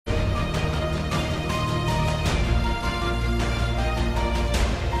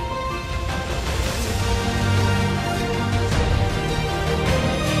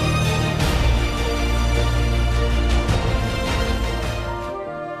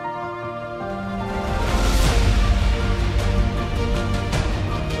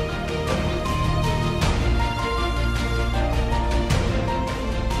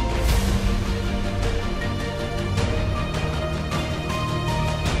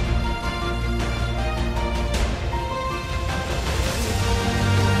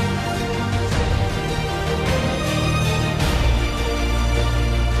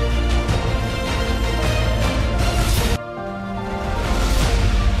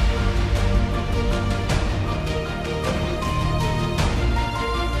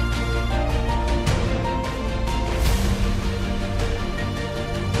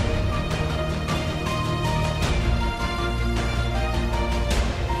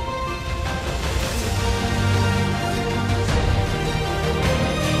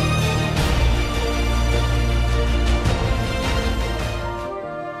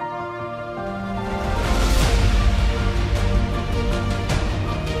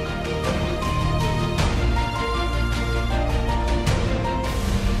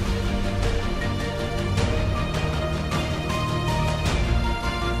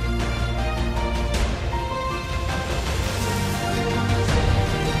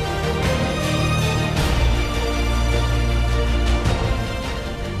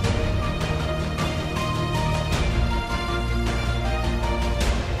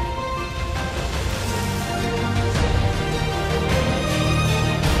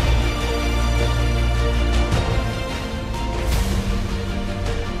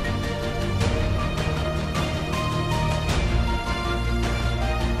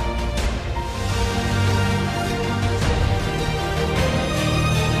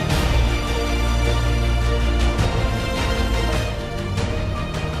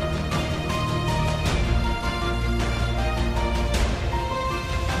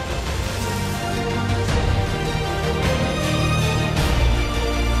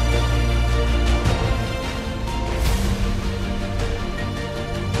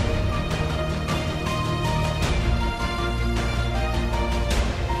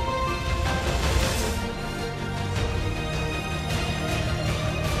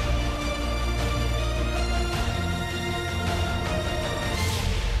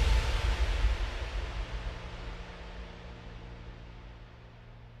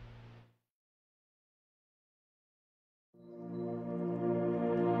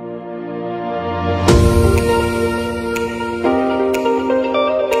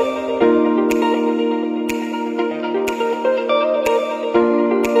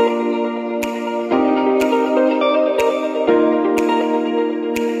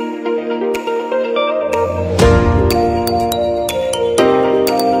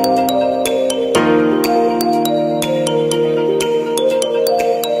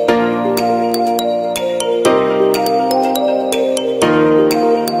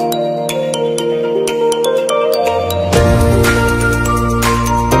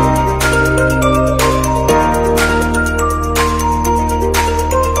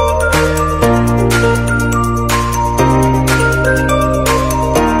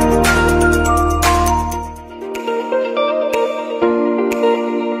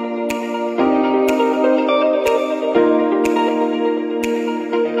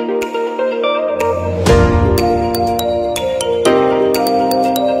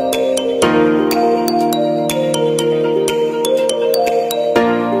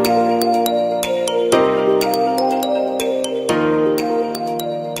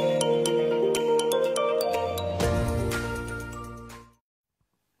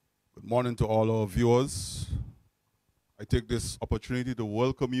Good morning to all our viewers. I take this opportunity to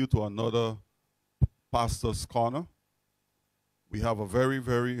welcome you to another Pastor's Corner. We have a very,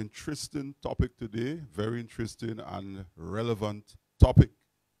 very interesting topic today, very interesting and relevant topic.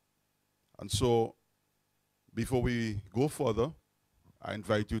 And so, before we go further, I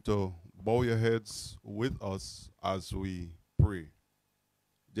invite you to bow your heads with us as we pray.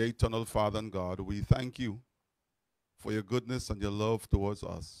 Dear eternal Father and God, we thank you for your goodness and your love towards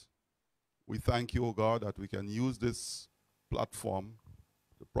us. We thank you, O God, that we can use this platform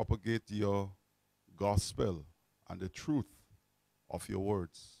to propagate your gospel and the truth of your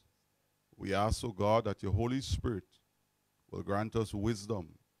words. We ask, O God, that your Holy Spirit will grant us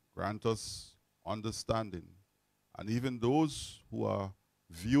wisdom, grant us understanding, and even those who are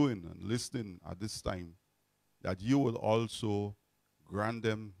viewing and listening at this time, that you will also grant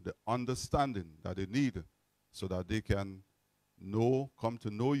them the understanding that they need so that they can come to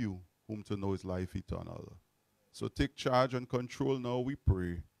know you, whom to know is life eternal. So take charge and control now, we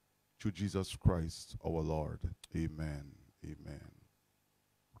pray, through Jesus Christ our Lord. Amen. Amen.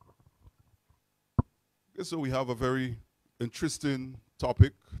 Okay, so we have a very interesting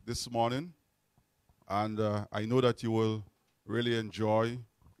topic this morning, and I know that you will really enjoy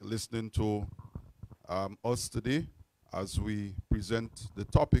listening to us today as we present the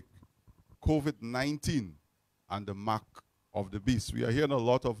topic, COVID-19 and the mark of the beast. We are hearing a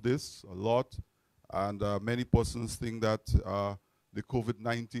lot of this, and many persons think that the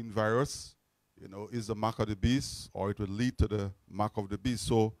COVID-19 virus, is the mark of the beast, or it will lead to the mark of the beast.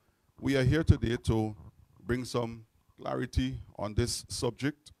 So we are here today to bring some clarity on this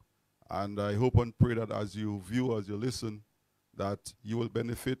subject, and I hope and pray that as you view, as you listen, that you will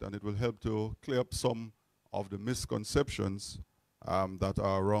benefit, and it will help to clear up some of the misconceptions that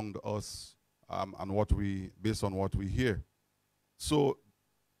are around us and based on what we hear. So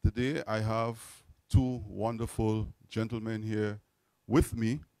today I have two wonderful gentlemen here with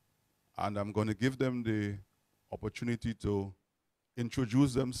me, and I'm going to give them the opportunity to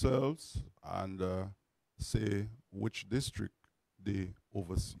introduce themselves and say which district they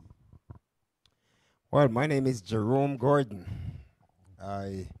oversee. Well, my name is Jerome Gordon.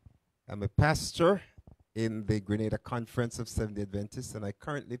 I am a pastor in the Grenada Conference of Seventh-day Adventists, and I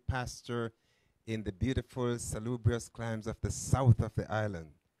currently pastor in the beautiful, salubrious climes of the south of the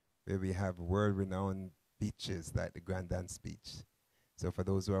island, where we have world-renowned beaches like the Grand Dance Beach. So for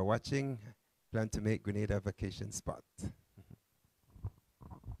those who are watching, plan to make Grenada a vacation spot.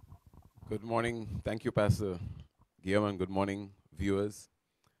 Good morning. Thank you, Pastor Guillaume, and good morning, viewers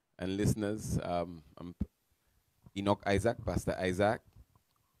and listeners. I'm Enoch Isaac, Pastor Isaac,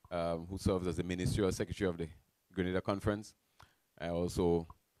 who serves as the ministerial secretary of the Grenada Conference. I also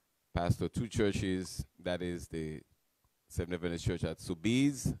pastor two churches, that is the Seventh-day Adventist Church at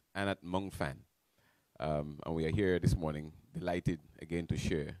Sobeys and at Mongfan. And we are here this morning, delighted again to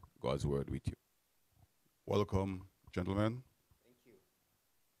share God's word with you. Welcome, gentlemen. Thank you.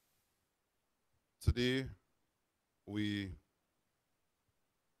 Today, we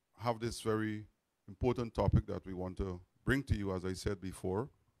have this very important topic that we want to bring to you, as I said before.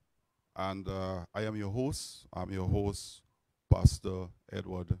 And I am your host. I'm your host, Pastor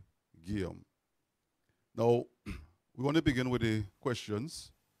Edward Guillaume. Now, we want to begin with the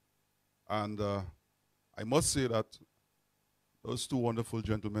questions. And I must say that those two wonderful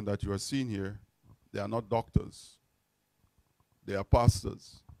gentlemen that you are seeing here, they are not doctors. They are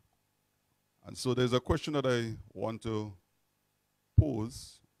pastors. And so there's a question that I want to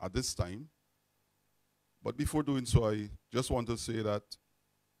pose at this time. But before doing so, I just want to say that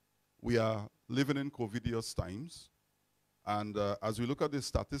we are living in COVIDious times. And as we look at the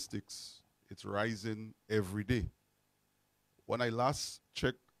statistics, it's rising every day. When I last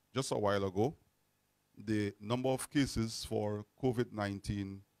checked just a while ago, the number of cases for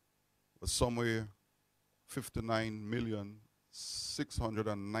COVID-19 was somewhere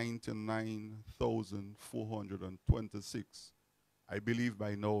 59,699,426. I believe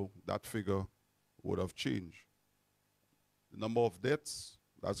by now that figure would have changed. The number of deaths,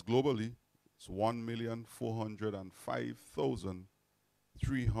 that's globally, it's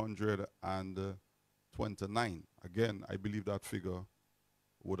 1,405,329. Again, I believe that figure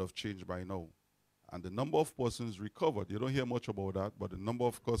would have changed by now. And the number of persons recovered, you don't hear much about that, but the number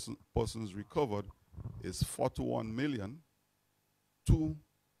of persons recovered is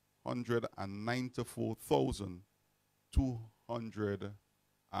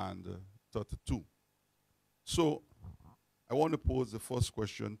 41,294,232. So I want to pose the first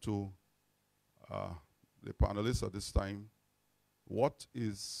question to the panelists at this time. What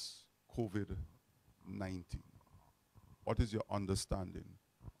is COVID-19? What is your understanding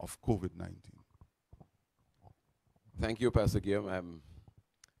of COVID-19? Thank you, Pastor Guillaume.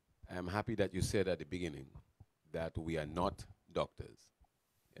 I'm happy that you said at the beginning that we are not doctors.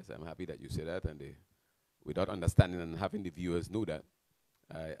 Yes, I'm happy that you said that, and without understanding and having the viewers know that,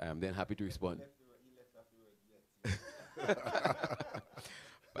 I am then happy to respond.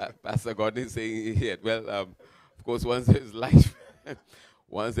 Pastor Gordon is saying here, well, of course, once there is life,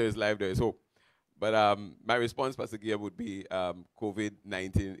 once there is life, there is hope. But my response, Pastor Guillaume, would be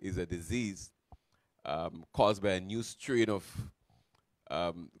COVID-19 is a disease caused by a new strain of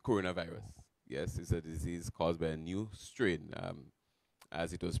coronavirus. Yes, it's a disease caused by a new strain,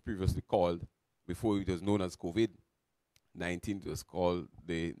 as it was previously called. Before it was known as COVID-19, it was called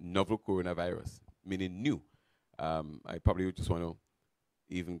the novel coronavirus, meaning new. I probably would just want to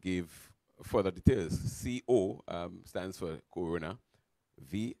even give further details. CO stands for corona,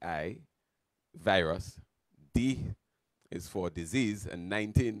 VI, virus, D is for disease, and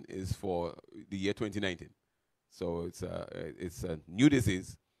 19 is for the year 2019. So it's a new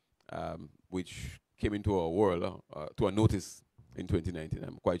disease which came into our world, to our notice in 2019.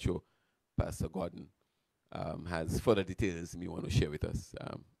 I'm quite sure Pastor Gordon has further details he want to share with us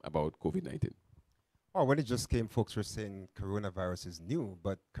about COVID-19. Oh, when it just came, folks were saying coronavirus is new,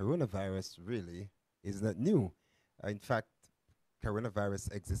 but coronavirus really is not new. In fact,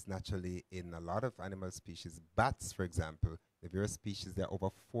 coronavirus exists naturally in a lot of animal species. Bats, for example, the various species, there are over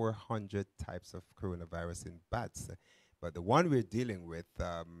 400 types of coronavirus in bats. But the one we're dealing with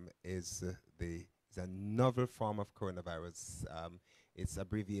is a novel form of coronavirus. It's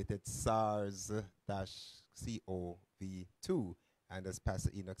abbreviated SARS-CoV-2. And as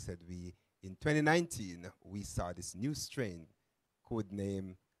Pastor Enoch said, in 2019, we saw this new strain,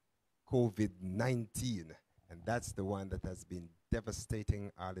 codename COVID-19. And that's the one that has been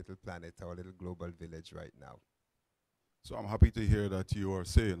devastating our little planet, our little global village right now. So I'm happy to hear that you are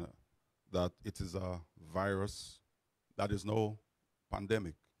saying that it is a virus that is no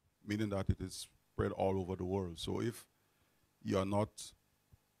pandemic, meaning that it is spread all over the world. So if you are not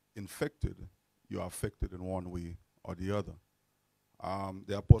infected, you are affected in one way or the other.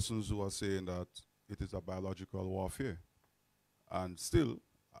 There are persons who are saying that it is a biological warfare. And still,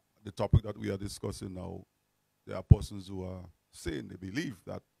 the topic that we are discussing now, there are persons who are saying they believe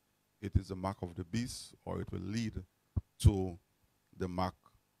that it is the mark of the beast, or it will lead to the mark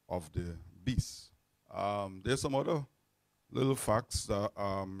of the beast. There's some other little facts that,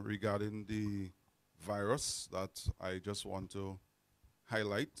 regarding the virus that I just want to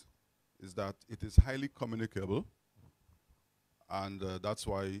highlight, is that it is highly communicable, and that's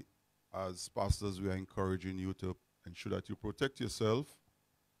why, as pastors, we are encouraging you to ensure that you protect yourself,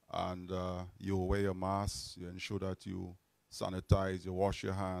 and you wear your mask, you ensure that you sanitize, you wash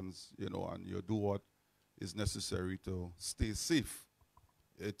your hands, and you do what is necessary to stay safe.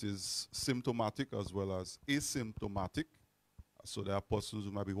 It is symptomatic as well as asymptomatic. So there are persons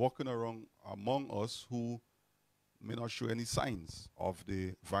who might be walking around among us who may not show any signs of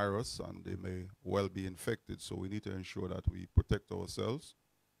the virus, and they may well be infected. So we need to ensure that we protect ourselves.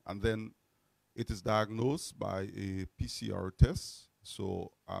 And then it is diagnosed by a PCR test.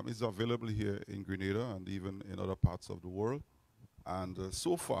 So it's available here in Grenada and even in other parts of the world. And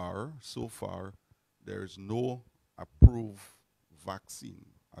so far, there is no approved vaccine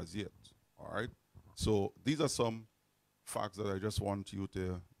as yet. All right. So these are some facts that I just want you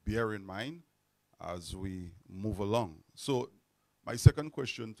to bear in mind as we move along. So my second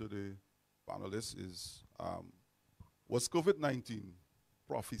question to the panelists is, was COVID-19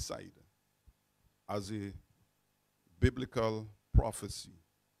 prophesied as a biblical prophecy?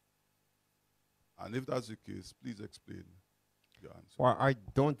 And if that's the case, please explain your answer. Well, I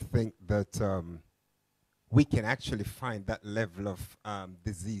don't think that we can actually find that level of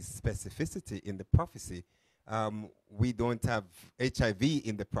disease specificity in the prophecy. We don't have HIV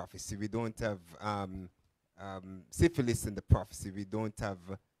in the prophecy. We don't have syphilis in the prophecy. We don't have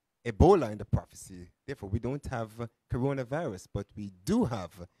Ebola in the prophecy. Therefore, we don't have coronavirus, but we do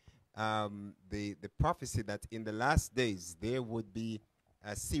have the prophecy that in the last days there would be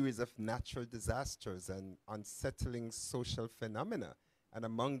a series of natural disasters and unsettling social phenomena, and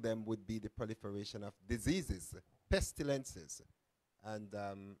among them would be the proliferation of diseases, pestilences. And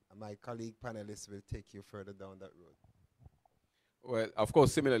my colleague panelists will take you further down that road. Well, of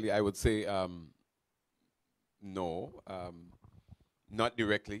course, similarly, I would say no, not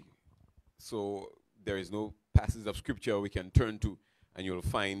directly. So there is no passage of scripture we can turn to, and you'll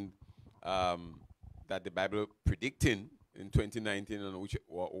find that the Bible predicting in 2019 and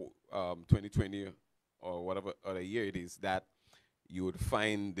 2020 or whatever other year it is, that you would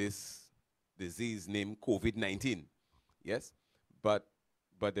find this disease named COVID-19. Yes? But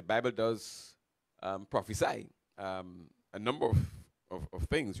but the Bible does prophesy a number of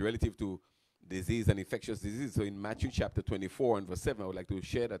things relative to disease and infectious disease. So in Matthew chapter 24 and verse 7, I would like to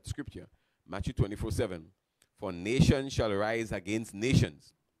share that scripture. Matthew 24:7. For nation shall rise against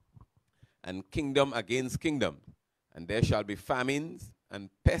nations, and kingdom against kingdom, and there shall be famines and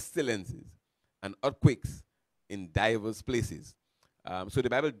pestilences and earthquakes in diverse places. So the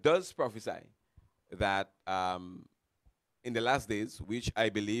Bible does prophesy that in the last days, which I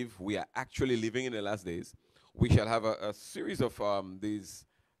believe we are actually living in the last days, we shall have a series of these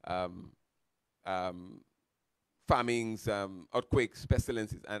famines, earthquakes,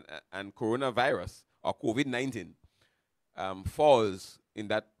 pestilences, and coronavirus or COVID-19 falls in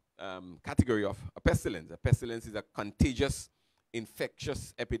that category of a pestilence. A pestilence is a contagious,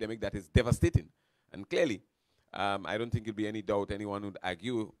 infectious epidemic that is devastating. And clearly, I don't think it'll be any doubt anyone would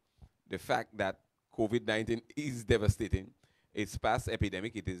argue the fact that COVID-19 is devastating. It's past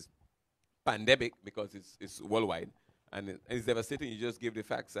epidemic. It is pandemic because it's worldwide. And it's devastating. You just gave the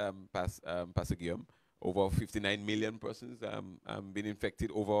facts, Pastor Guillaume. Over 59 million persons been infected.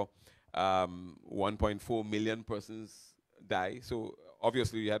 Over 1.4 million persons die. So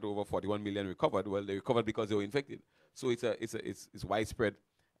obviously, you had over 41 million recovered. Well, they recovered because they were infected. So it's widespread,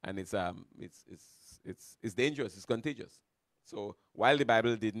 and it's dangerous. It's contagious. So while the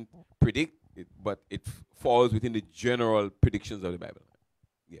Bible didn't predict it, but it falls within the general predictions of the Bible.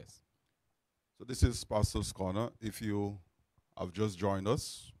 Yes. So this is Pastor's Corner. If you have just joined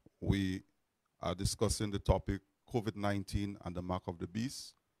us, we are discussing the topic COVID-19 and the mark of the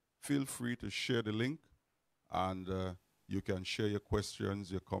beast. Feel free to share the link, and you can share your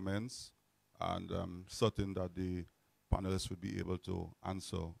questions, your comments, and I'm certain that the panelists will be able to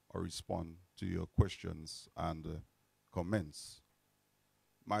answer or respond to your questions and comments.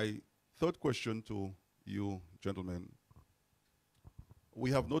 My third question to you, gentlemen,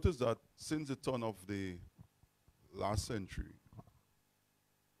 we have noticed that since the turn of the last century,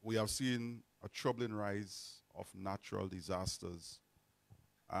 we have seen a troubling rise of natural disasters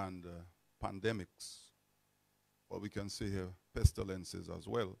and pandemics, or we can say here pestilences as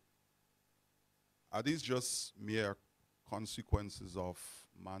well. Are these just mere consequences of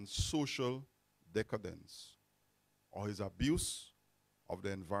man's social decadence, or his abuse of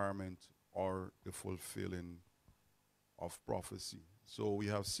the environment, or the fulfilling of prophecy? So we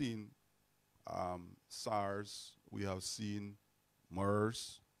have seen SARS, we have seen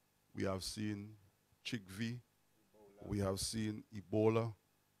MERS, we have seen CHIKV, we have seen Ebola,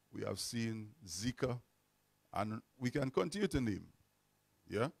 we have seen Zika, and we can continue to name.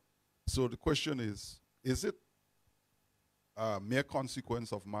 Yeah? So the question is it a mere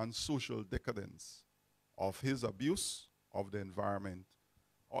consequence of man's social decadence, of his abuse of the environment,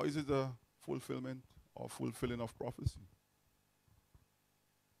 or is it a fulfillment or fulfilling of prophecy?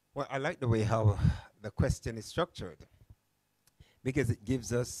 Well, I like the way how the question is structured, because it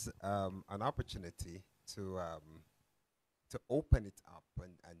gives us an opportunity to open it up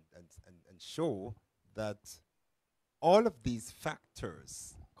and show that all of these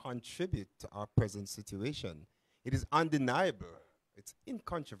factors contribute to our present situation. It is undeniable, it's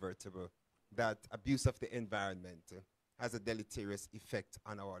incontrovertible that abuse of the environment has a deleterious effect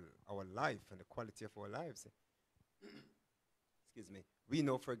on our life and the quality of our lives. Excuse me. We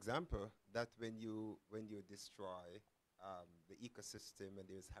know, for example, that when you destroy the ecosystem and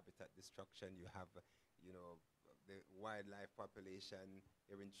there's habitat destruction, you have, the wildlife population,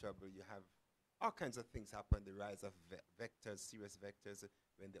 they're in trouble. You have all kinds of things happen, the rise of vectors, serious vectors,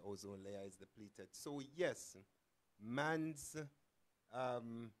 when the ozone layer is depleted. So yes, man's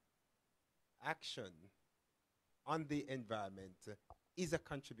action on the environment is a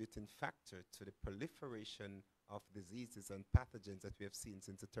contributing factor to the proliferation of diseases and pathogens that we have seen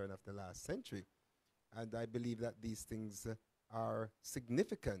since the turn of the last century. And I believe that these things are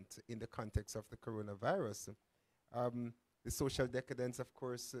significant in the context of the coronavirus. The social decadence, of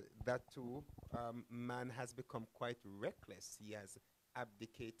course, that too, man has become quite reckless. He has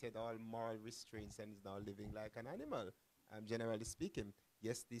abdicated all moral restraints and is now living like an animal, generally speaking.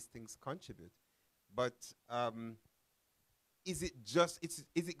 Yes, these things contribute. But is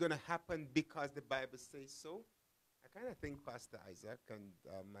it going to happen because the Bible says so? I kind of think, Pastor Isaac and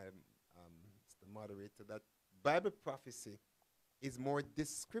the moderator, that Bible prophecy is more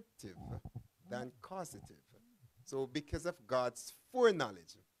descriptive than causative. So because of God's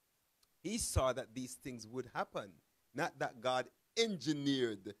foreknowledge, he saw that these things would happen. Not that God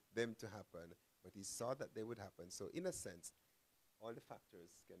engineered them to happen, but he saw that they would happen. So in a sense, all the factors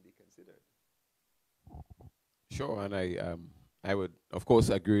can be considered. Sure, and I would, of course,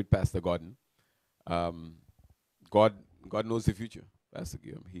 agree with Pastor Gordon. God knows the future. Pastor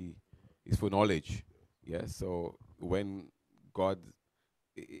Guillaume. He's for knowledge. Yes. So when God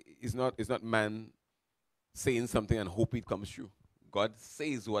it's not man saying something and hope it comes true. God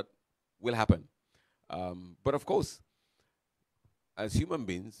says what will happen. But of course, as human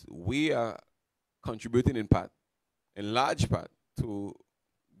beings, we are contributing in large part, to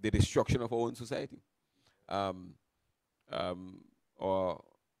the destruction of our own society, um, or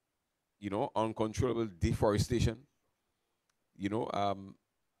uncontrollable deforestation.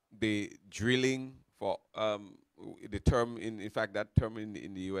 The drilling for the term in fact that term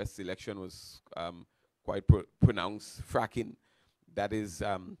in the U.S. election was quite pronounced, fracking. That is,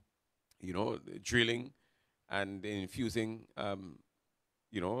 drilling and infusing, a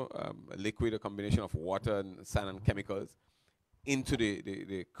liquid, a combination of water and sand and chemicals into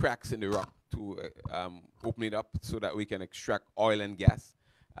the cracks in the rock to open it up so that we can extract oil and gas.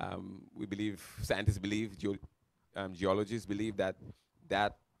 Scientists believe, geologists believe that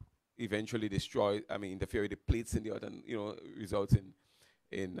eventually interfere with the plates in the earth and results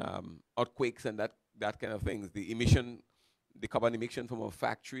in earthquakes and that kind of things. The carbon emission from our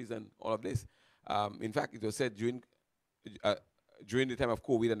factories and all of this. In fact, it was said during the time of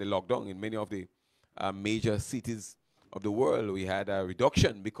COVID and the lockdown in many of the major cities of the world, we had a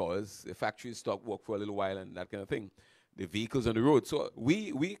reduction because the factories stopped work for a little while and that kind of thing. The vehicles on the road. So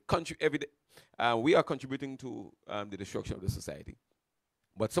we every day, we are contributing to the destruction of the society.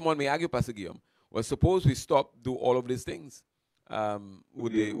 But someone may argue, Pastor Guillaume, well, suppose we stop do all of these things.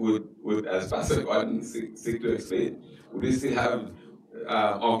 Would as Pastor Gordon seek to explain, would we still have,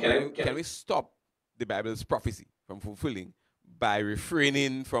 or can we stop the Bible's prophecy from fulfilling by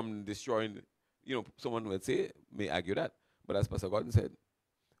refraining from destroying? Someone would say, may argue that, but as Pastor Gordon said,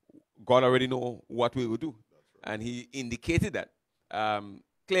 God already know what we will do, and He indicated that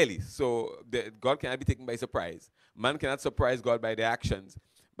clearly. So God cannot be taken by surprise. Man cannot surprise God by their actions,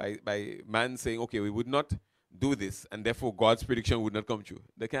 by man saying, okay, we would not do this, and therefore God's prediction would not come true.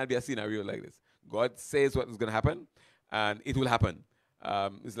 There cannot be a scenario like this. God says what is going to happen, and it will happen.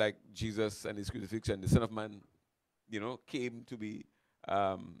 It's like Jesus and His crucifixion. The Son of Man, came to be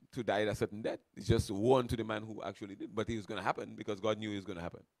to die a certain death. It's just warned to the man who actually did, but it was going to happen because God knew it was going to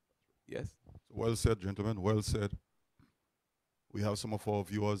happen. Yes. Well said, gentlemen. Well said. We have some of our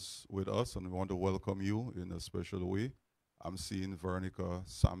viewers with us, and we want to welcome you in a special way. I'm seeing Veronica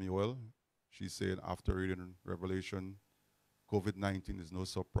Samuel. She's saying, after reading Revelation, COVID-19 is no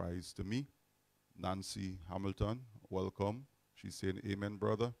surprise to me. Nancy Hamilton, welcome. She's saying, amen,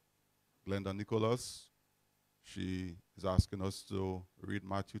 brother. Glenda Nicholas, she is asking us to read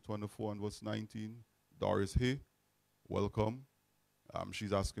Matthew 24 and verse 19. Doris Hay, welcome.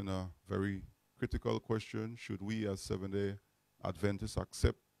 She's asking a very critical question. Should we as Seventh-day Adventists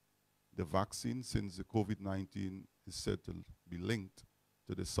accept the vaccine since the COVID-19 is said to be linked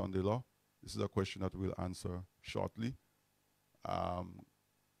to the Sunday law? This is a question that we'll answer shortly.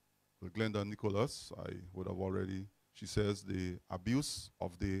 Glenda Nicholas, I would have already, she says the abuse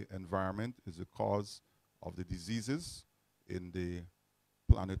of the environment is the cause of the diseases in the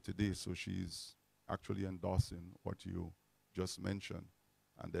planet today. So she's actually endorsing what you just mentioned.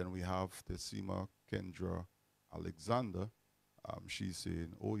 And then we have Tesima Kendra Alexander. She's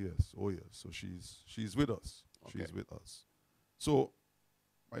saying, oh yes, oh yes. So she's with us. Okay. She's with us. So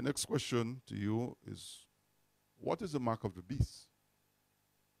my next question to you is, what is the mark of the beast?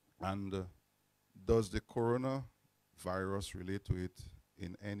 And does the coronavirus relate to it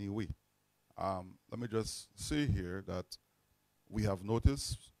in any way? Let me just say here that we have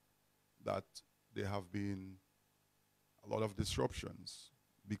noticed that there have been a lot of disruptions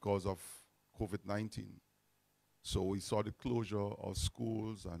because of COVID-19. So we saw the closure of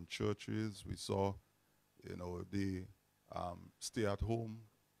schools and churches. We saw, the stay at home.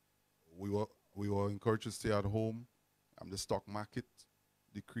 We were encouraged to stay at home. The stock market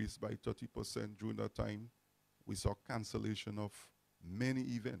decreased by 30% during that time. We saw cancellation of many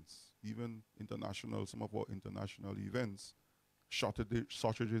events, even international, some of our international events,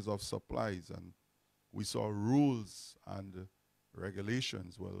 shortages of supplies, and we saw rules and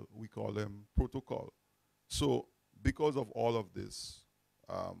regulations, well, we call them protocol. So because of all of this,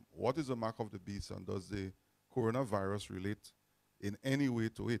 what is the mark of the beast, and does the coronavirus relate in any way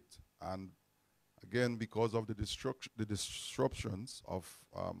to it? And again, because of the disruptions of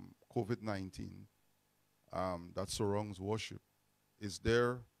COVID-19 that surrounds worship, is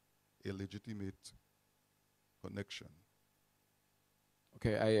there a legitimate connection?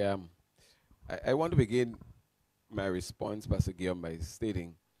 Okay, I want to begin my response, Pastor Guillaume, by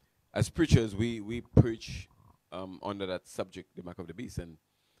stating, as preachers, we preach under that subject, the mark of the beast, and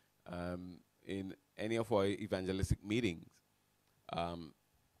in any of our evangelistic meetings, Um,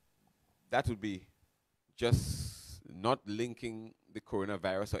 that would be just not linking the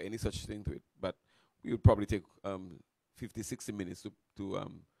coronavirus or any such thing to it, but we would probably take 50, 60 minutes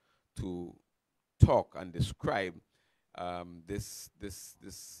to talk and describe this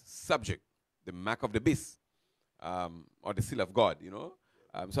subject, the mark of the beast, or the seal of God. You know,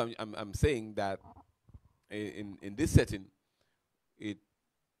 so I'm saying that in this setting,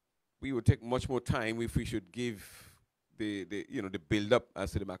 we would take much more time if we should give the build up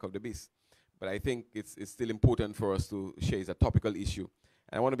as to the mark of the beast. But I think it's still important for us to share. It's a topical issue,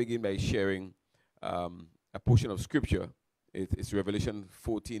 and I want to begin by sharing a portion of scripture. It's Revelation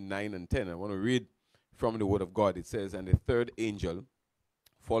 14, 9 and 10. I want to read from the word of God. It says, "And the third angel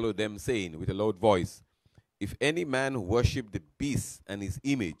followed them, saying with a loud voice, If any man worship the beast and his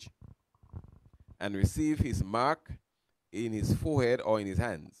image, and receive his mark in his forehead or in his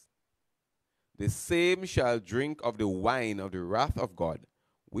hands, the same shall drink of the wine of the wrath of God,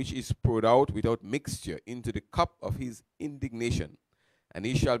 which is poured out without mixture into the cup of his indignation. And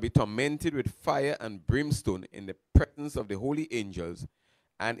he shall be tormented with fire and brimstone in the presence of the holy angels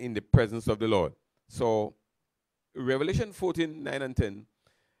and in the presence of the Lord." So Revelation 14, 9 and 10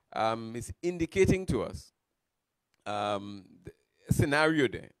 is indicating to us the scenario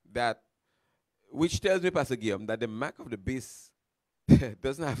there, that which tells me, Pastor Guillaume, that the mark of the beast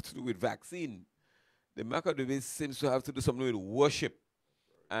doesn't have to do with vaccine. The mark of the beast seems to have to do something with worship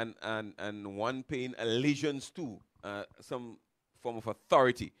and one paying allegiance to some form of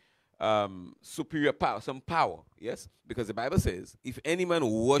authority, superior power, some power, yes? Because the Bible says, if any man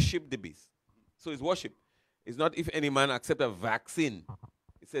worship the beast, so it's worship. It's not if any man accept a vaccine.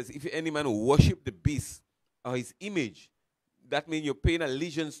 It says, if any man worship the beast or his image, that means you're paying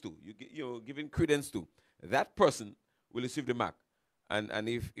allegiance to, you're giving credence to. That person will receive the mark. And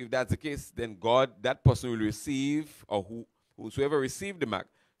if that's the case, then that person will receive, or whosoever received the mark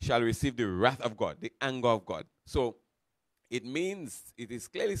shall receive the wrath of God, the anger of God. So it is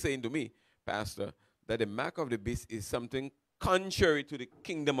clearly saying to me, Pastor, that the mark of the beast is something contrary to the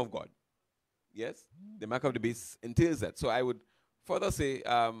kingdom of God. Yes? The mark of the beast entails that. So I would further say,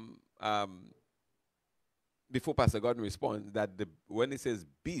 before Pastor Gordon responds, that when it says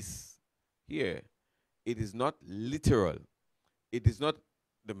beast here, it is not literal. It is not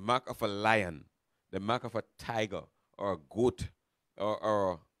the mark of a lion, the mark of a tiger, or a goat,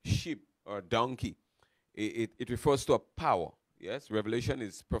 or a sheep, or a donkey. It refers to a power. Yes, Revelation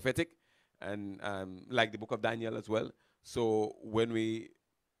is prophetic, and like the book of Daniel as well. So when we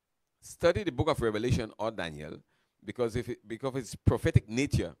study the book of Revelation or Daniel, because of its prophetic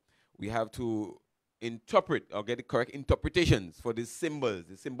nature, we have to interpret or get the correct interpretations for these symbols,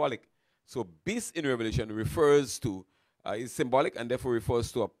 the symbolic. So beast in Revelation refers to, is symbolic, and therefore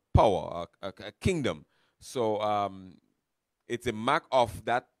refers to a power, a kingdom. So it's a mark of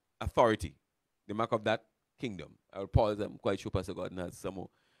that authority, the mark of that kingdom. I'll pause. I'm quite sure Pastor Gordon has some more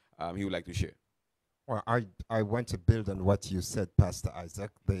he would like to share. Well, I want to build on what you said, Pastor Isaac.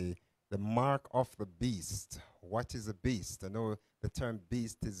 The mark of the beast. What is a beast? I know the term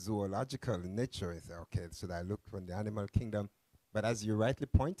beast is zoological in nature. It's okay, should I look from the animal kingdom? But as you rightly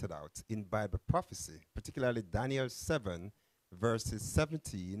pointed out, in Bible prophecy, particularly Daniel 7, verses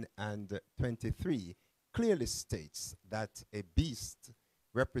 17 and 23, clearly states that a beast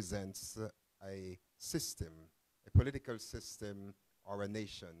represents a system, a political system, or a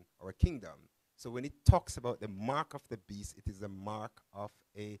nation, or a kingdom. So when it talks about the mark of the beast, it is a mark of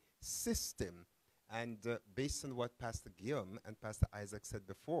a system. And based on what Pastor Guillaume and Pastor Isaac said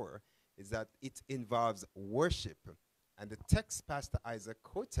before, is that it involves worship. And the text Pastor Isaac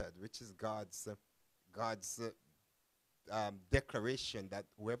quoted, which is God's declaration that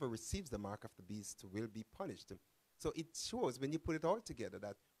whoever receives the mark of the beast will be punished. So it shows, when you put it all together,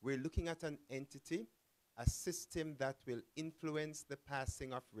 that we're looking at an entity, a system that will influence the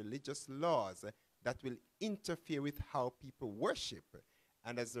passing of religious laws that will interfere with how people worship.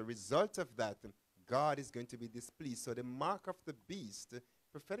 And as a result of that, God is going to be displeased. So the mark of the beast,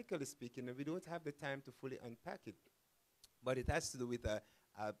 prophetically speaking, and we don't have the time to fully unpack it, but it has to do with a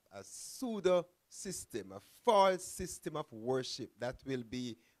pseudo system, a false system of worship that will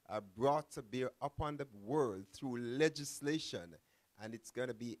be brought to bear upon the world through legislation. And it's going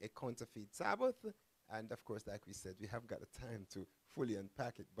to be a counterfeit Sabbath. And of course, like we said, we haven't got the time to fully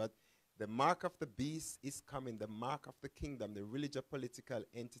unpack it. But the mark of the beast is coming, the mark of the kingdom, the religious political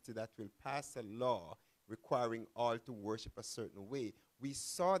entity that will pass a law requiring all to worship a certain way. We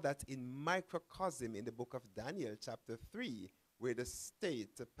saw that in microcosm in the book of Daniel, chapter 3, where the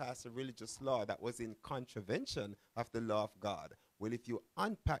state passed a religious law that was in contravention of the law of God. Well, if you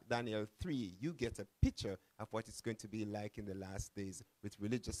unpack Daniel 3, you get a picture of what it's going to be like in the last days with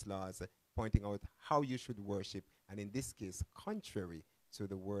religious laws pointing out how you should worship, and in this case, contrary to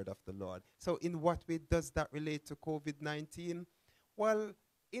the word of the Lord. So in what way does that relate to COVID-19? Well,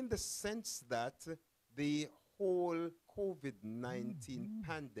 in the sense that the whole COVID-19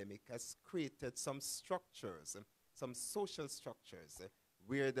 pandemic has created some structures, some social structures,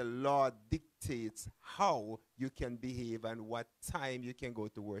 where the law dictates how you can behave and what time you can go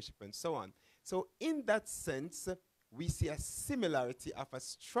to worship and so on. So in that sense, we see a similarity of a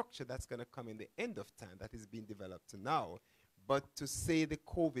structure that's going to come in the end of time that is being developed now. But to say the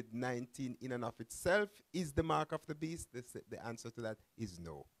COVID-19 in and of itself is the mark of the beast, the answer to that is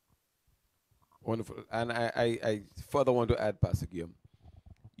no. Wonderful. And I further want to add, Pastor Guillaume,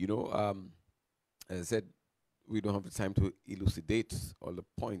 as I said, we don't have the time to elucidate all the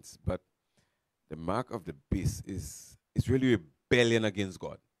points, but the mark of the beast is really rebellion against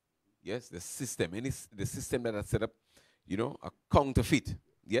God. Yes, the system, the system that has set up, a counterfeit.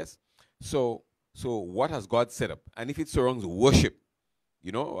 Yes. So what has God set up? And if it surrounds worship,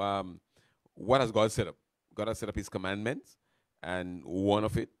 what has God set up? God has set up his commandments, and one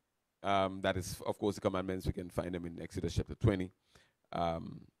of it, that is, of course, the commandments, we can find them in Exodus chapter 20,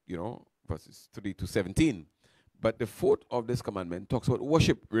 verses 3 to 17. But the fourth of this commandment talks about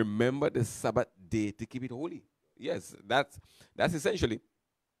worship. Remember the Sabbath day to keep it holy. Yes, that's essentially,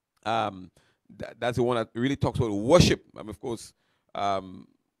 that's the one that really talks about worship. Of course,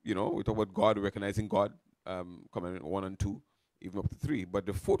 we talk about God, recognizing God, commandment 1 and 2, even up to 3. But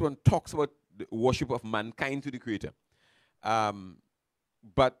the fourth one talks about the worship of mankind to the Creator.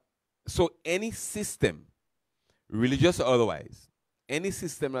 But so any system, religious or otherwise, any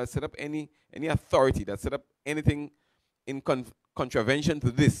system that set up any authority that set up anything in contravention to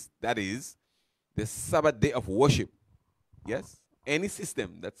this, that is the Sabbath day of worship. Yes, any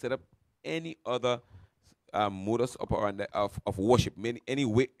system that set up any other modus operandi of worship,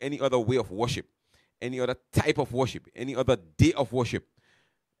 any other way of worship, any other type of worship, any other day of worship,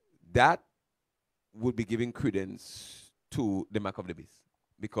 that would be giving credence to the mark of the beast,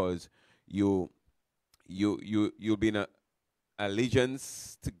 because you'll be in a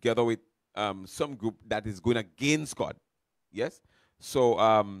allegiance together with some group that is going against God. Yes? So,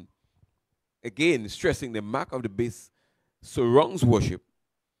 again, stressing the mark of the beast surrounds worship.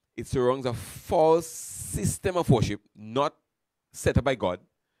 It surrounds a false system of worship, not set up by God.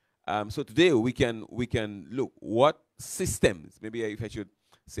 So today we can look what systems, maybe if I should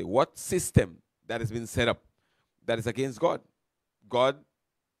say, what system that has been set up that is against God. God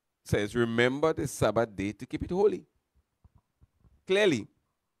says, remember the Sabbath day to keep it holy. Clearly,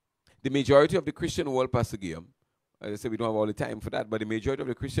 the majority of the Christian world, Pastor Guillaume, as I said, we don't have all the time for that, but the majority of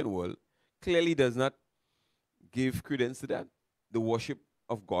the Christian world clearly does not give credence to that, the worship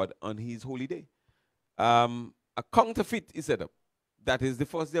of God on his holy day. A counterfeit is set up. That is the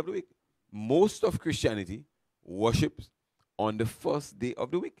first day of the week. Most of Christianity worships on the first day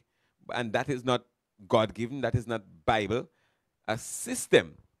of the week. And that is not God-given. That is not Bible. A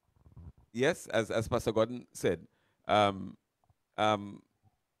system, yes, as Pastor Gordon said,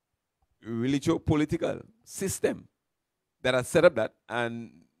 religio-political system that has set up that,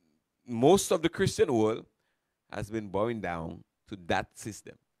 and most of the Christian world has been bowing down to that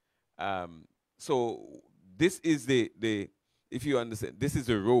system. So this is the if you understand, this is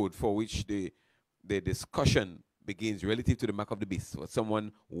the road for which the discussion begins relative to the mark of the beast, for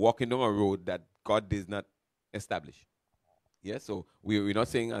someone walking down a road that God does not establish. Yes, so we're not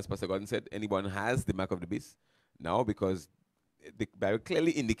saying, as Pastor Gordon said, anyone has the mark of the beast now, because the Bible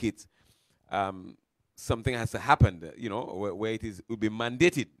clearly indicates something has to happen, where it will be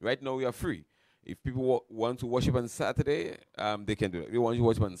mandated. Right now we are free. If people want to worship on Saturday, they can do it. If they want to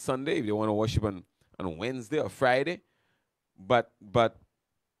worship on Sunday, if they want to worship on Wednesday or Friday. But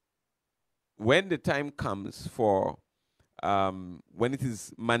when the time comes for, when it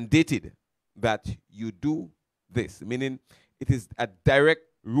is mandated that you do this, meaning it is a direct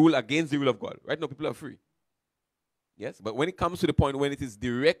rule against the rule of God. Right now people are free. Yes, but when it comes to the point when it is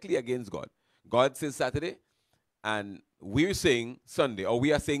directly against God, God says Saturday, and we're saying Sunday, or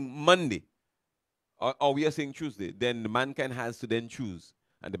we are saying Monday, or we are saying Tuesday, then the mankind has to then choose.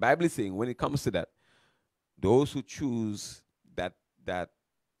 And the Bible is saying, when it comes to that, those who choose that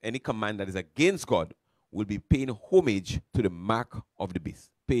any command that is against God will be paying homage to the mark of the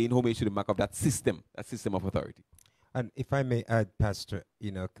beast, paying homage to the mark of that system of authority. And if I may add, Pastor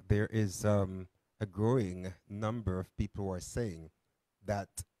Enoch, there is a growing number of people who are saying that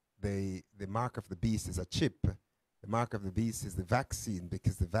the mark of the beast is a chip. The mark of the beast is the vaccine,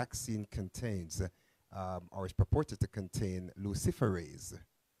 because the vaccine contains or is purported to contain luciferase.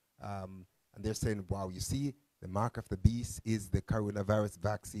 And they're saying, wow, you see, the mark of the beast is the coronavirus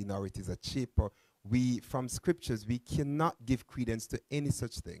vaccine, or it is a chip. Or from scriptures, we cannot give credence to any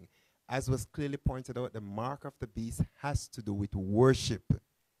such thing. As was clearly pointed out, the mark of the beast has to do with worship,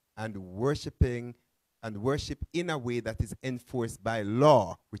 and worship in a way that is enforced by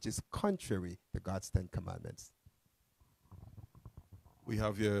law, which is contrary to God's 10 commandments. We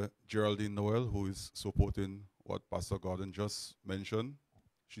have here Geraldine Noel, who is supporting what Pastor Gordon just mentioned.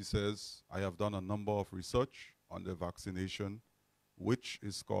 She says, I have done a number of research on the vaccination, which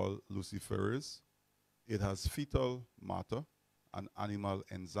is called luciferase. It has fetal matter and animal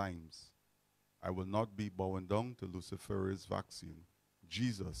enzymes. I will not be bowing down to luciferase vaccine.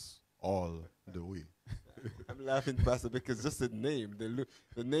 Jesus all the way. I'm laughing, Pastor, because just the name,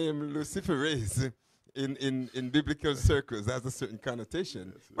 the name luciferase in biblical circles has a certain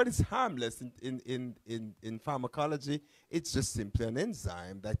connotation, yes, but it's harmless in pharmacology. It's just simply an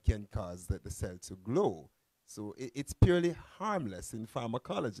enzyme that can cause the cell to glow. So it's purely harmless in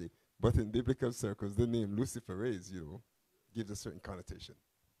pharmacology, but in biblical circles, the name luciferase, gives a certain connotation.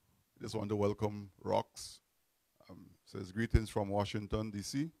 Just want to welcome Rox. Says greetings from Washington,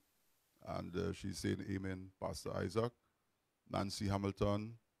 D.C. And she's saying amen, Pastor Isaac. Nancy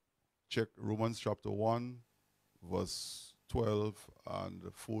Hamilton, check Romans chapter 1, verse 12 and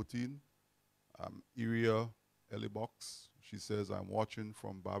 14. Iria Elibox, she says, I'm watching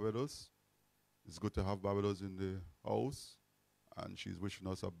from Barbados. It's good to have Barbados in the house. And she's wishing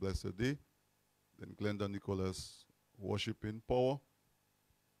us a blessed day. Then Glenda Nicholas, worshiping power.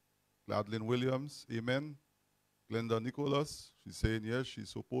 Gladlyn Williams, amen. Glenda Nicholas, she's saying yes, she's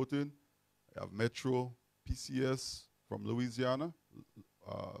supporting. I have Metro PCS from Louisiana.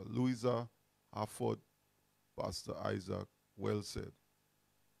 Louisa Harford, Pastor Isaac, well said.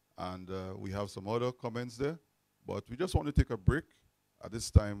 And we have some other comments there. But we just want to take a break. At this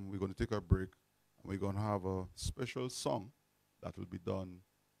time, we're going to take a break. And we're going to have a special song that will be done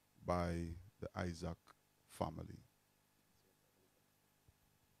by the Isaac family.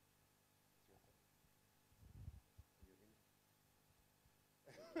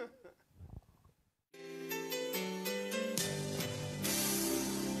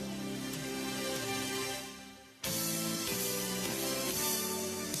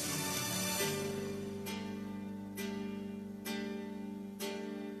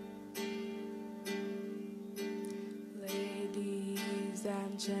 Ladies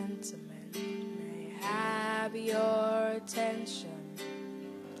and gentlemen, may I have your attention.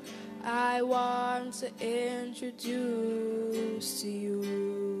 I want to introduce to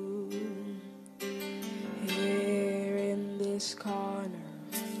you, here in this corner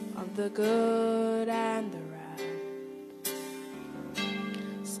of the good and the right,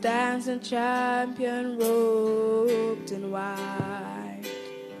 stands a champion robed in white.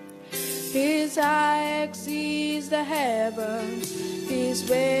 His eye exceeds the heavens, his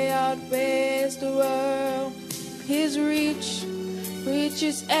way outweighs the world, his reach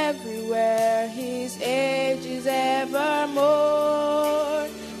reaches everywhere, his age is evermore.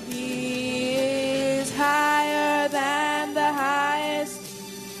 He is higher than the highest,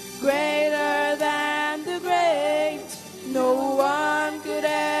 greater than the great. No one could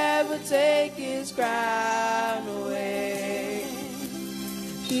ever take his crown away.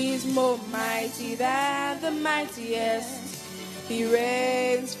 He's more mighty than the mightiest, he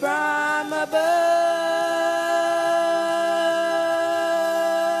reigns from above.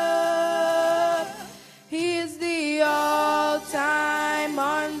 He is the all-time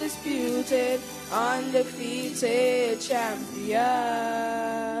undisputed, undefeated champion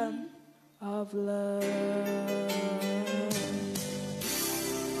of love.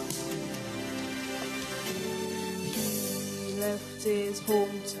 He left his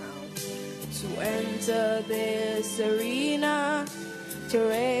hometown to enter this arena, to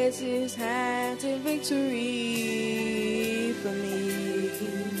raise his hand in victory for me.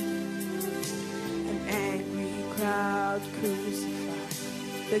 An angry crowd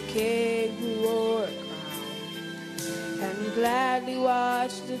crucified the king who wore a crown, and gladly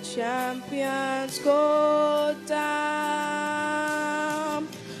watched the champions go down.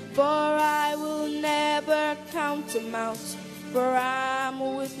 For I will never countermount, for I'm a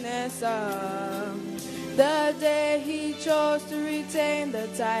witness of the day he chose to retain the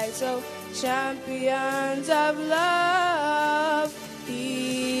title, champions of love.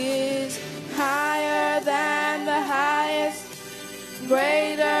 He is higher than the highest,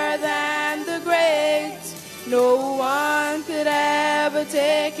 greater than the great. No one could ever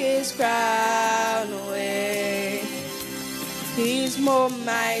take his crown away. He's more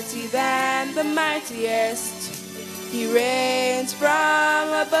mighty than the mightiest. He reigns from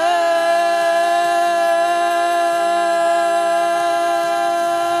above.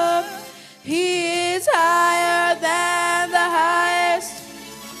 He is higher than the highest,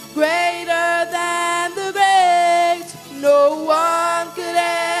 greater than the great. No one could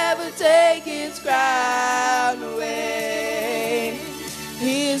ever take his crown away.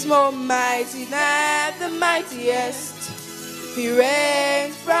 He is more mighty than the mightiest. He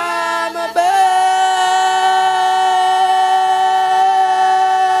reigns from above.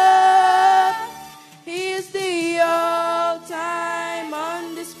 He is the all-time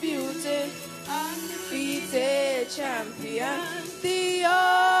undisputed, undefeated champion. The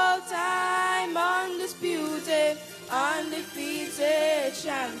all-time undisputed, undefeated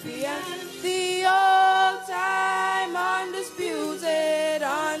champion. The all-time undisputed,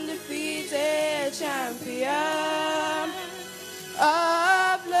 undefeated champion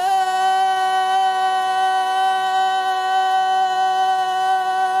of love,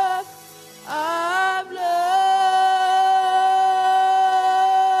 of love.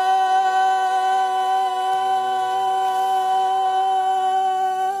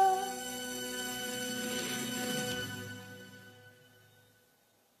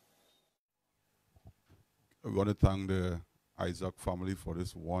 We want to thank the Isaac family for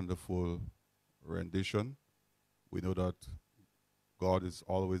this wonderful rendition. We know that God is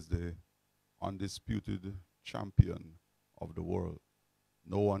always the undisputed champion of the world.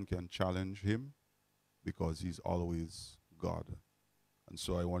 No one can challenge him because he's always God. And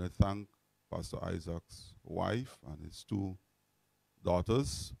so I want to thank Pastor Isaac's wife and his two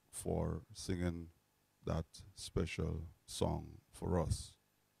daughters for singing that special song for us.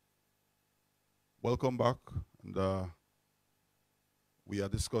 Welcome back. And we are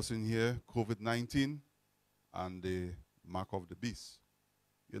discussing here COVID-19 and the mark of the beast.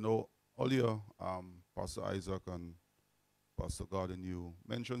 You know, earlier, Pastor Isaac and Pastor Gordon, you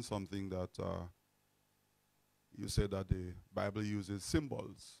mentioned something that you said that the Bible uses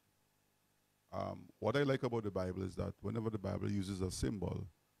symbols. What I like about the Bible is that whenever the Bible uses a symbol,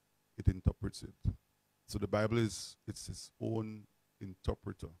 it interprets it. So the Bible it's its own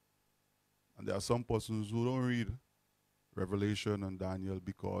interpreter. And there are some persons who don't read Revelation and Daniel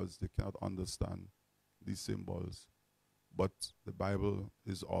because they cannot understand these symbols. But the Bible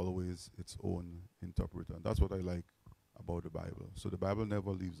is always its own interpreter. And that's what I like about the Bible. So the Bible never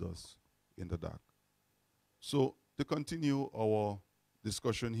leaves us in the dark. So to continue our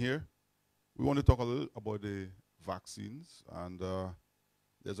discussion here, we want to talk a little about the vaccines. And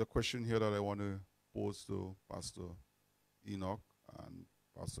there's a question here that I want to pose to Pastor Enoch and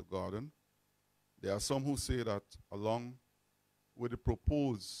Pastor Gordon. There are some who say that along with the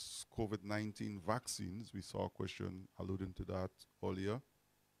proposed COVID-19 vaccines, we saw a question alluding to that earlier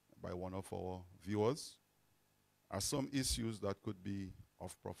by one of our viewers, are some issues that could be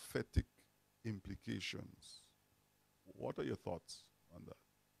of prophetic implications. What are your thoughts on that?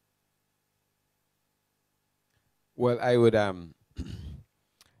 Well, I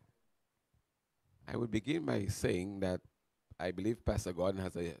would begin by saying that I believe Pastor Gordon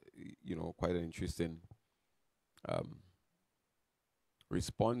has quite an interesting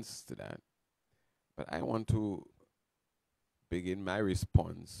response to that. But I want to begin my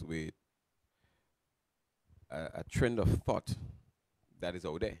response with a trend of thought that is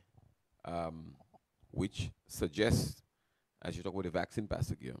out there, which suggests, as you talk about the vaccine,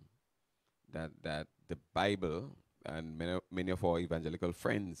 Pastor Guillaume, that the Bible and many of our evangelical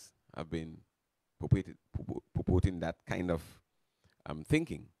friends have been purporting that kind of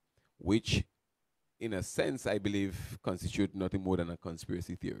thinking, which in a sense I believe constitute nothing more than a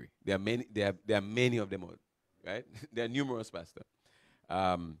conspiracy theory. There are many of them out, right? There are numerous, Pastor.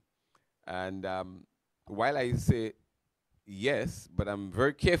 While I say yes, but I'm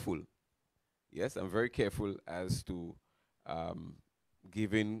very careful. Yes, I'm very careful as to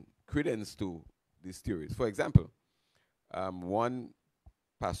giving credence to these theories. For example, one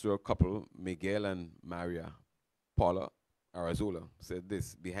pastoral couple, Miguel and Maria Paula Arazola, said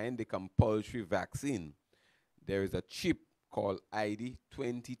this: behind the compulsory vaccine, there is a chip called ID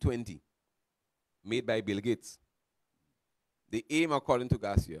 2020, made by Bill Gates. The aim, according to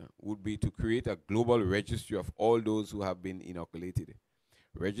Garcia, would be to create a global registry of all those who have been inoculated,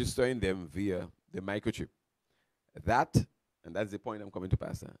 registering them via the microchip. That, and that's the point I'm coming to,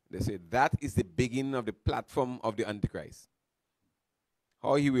 Pastor, they say that is the beginning of the platform of the Antichrist.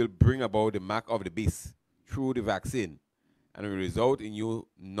 How he will bring about the mark of the beast through the vaccine, and it will result in you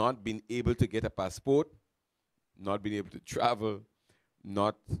not being able to get a passport, not being able to travel,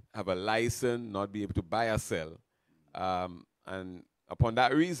 not have a license, not be able to buy or sell. And upon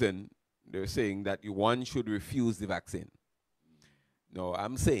that reason, they're saying that one should refuse the vaccine. No,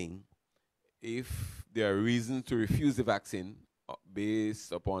 I'm saying if there are reasons to refuse the vaccine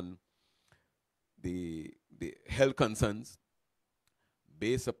based upon the health concerns,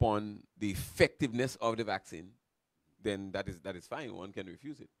 based upon the effectiveness of the vaccine, then that is fine. One can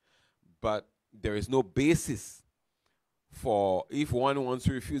refuse it. But there is no basis for, if one wants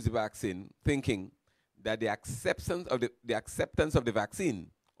to refuse the vaccine, thinking that the acceptance of the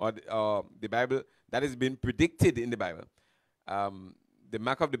vaccine or the Bible that has been predicted in the Bible, the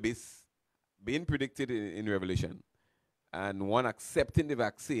mark of the beast being predicted in Revelation, and one accepting the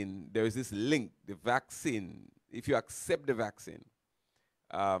vaccine, there is this link. The vaccine, if you accept the vaccine,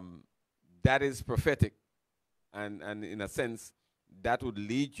 that is prophetic, and in a sense, that would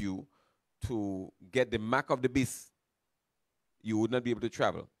lead you to get the mark of the beast. You would not be able to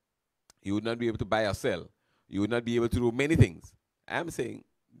travel. You would not be able to buy or sell. You would not be able to do many things. I'm saying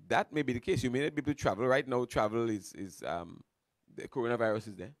that may be the case. You may not be able to travel. Right now, travel is the coronavirus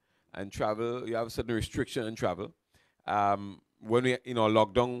is there. And travel, you have a certain restriction on travel. When we in our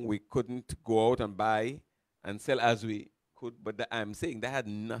lockdown, we couldn't go out and buy and sell as we could. But I'm saying that had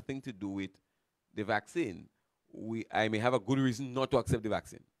nothing to do with the vaccine. I may have a good reason not to accept the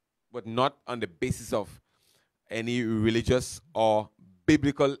vaccine, but not on the basis of any religious or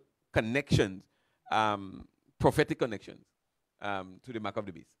biblical connections, prophetic connections to the mark of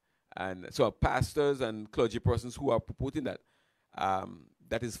the beast. And so pastors and clergy persons who are purporting that,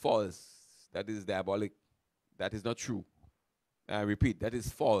 that is false, that is diabolic, that is not true. I repeat, that is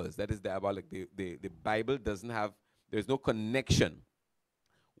false, that is diabolic. The Bible doesn't have, there's no connection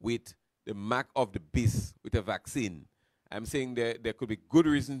with the mark of the beast, with a vaccine. I'm saying there could be good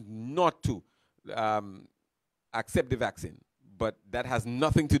reasons not to accept the vaccine, but that has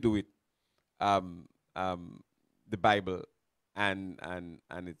nothing to do with the Bible and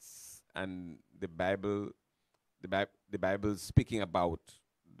the Bible speaking about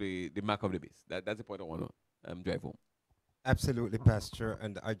the mark of the beast. That's the point I want to drive home. Absolutely, Pastor.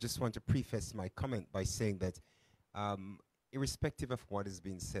 And I just want to preface my comment by saying that irrespective of what is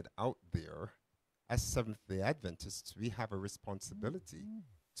being said out there, as Seventh-day Adventists, we have a responsibility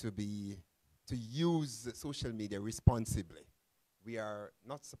to use social media responsibly. We are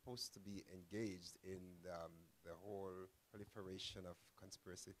not supposed to be engaged in the whole proliferation of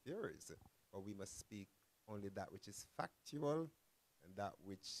conspiracy theories, but we must speak only that which is factual and that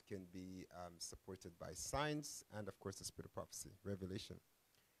which can be supported by science and, of course, the spirit of prophecy, revelation.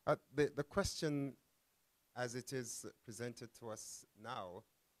 The question, as it is presented to us now,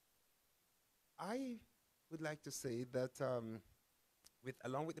 I would like to say that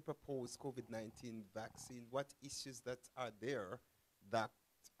along with the proposed COVID-19 vaccine, what issues that are there that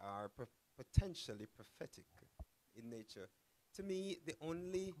are potentially prophetic in nature? To me, the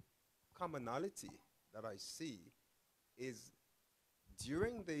only commonality that I see is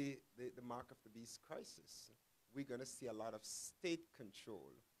during the Mark of the Beast crisis, we're going to see a lot of state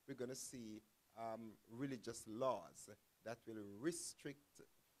control. We're going to see religious laws that will restrict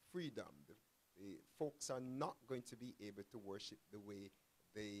freedom. The folks are not going to be able to worship the way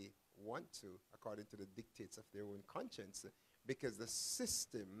they want to, according to the dictates of their own conscience, because the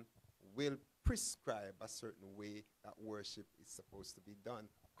system will prescribe a certain way that worship is supposed to be done,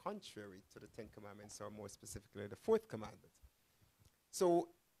 contrary to the Ten Commandments, or more specifically the Fourth Commandment. So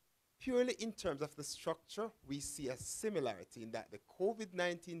purely in terms of the structure, we see a similarity in that the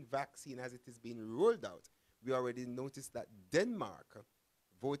COVID-19 vaccine, as it is being rolled out, we already noticed that Denmark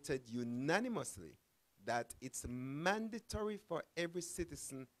voted unanimously that it's mandatory for every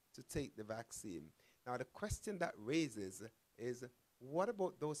citizen to take the vaccine. Now, the question that raises is, what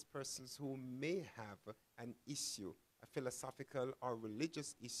about those persons who may have an issue, a philosophical or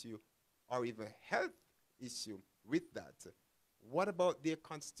religious issue, or even health issue with that? What about their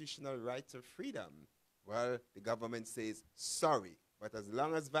constitutional right of freedom? Well, the government says, sorry, but as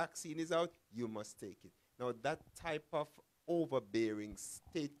long as vaccine is out, you must take it. Now, that type of overbearing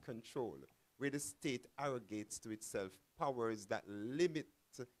state control, where the state arrogates to itself powers that limit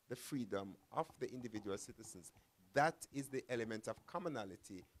the freedom of the individual citizens, that is the element of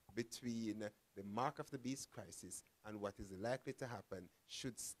commonality between the Mark of the Beast crisis and what is likely to happen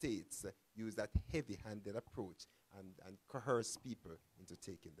should states use that heavy-handed approach and coerce people into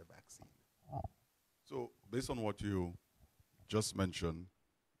taking the vaccine. So, based on what you just mentioned,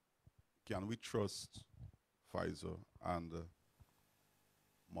 can we trust Pfizer and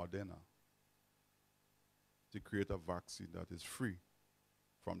Moderna to create a vaccine that is free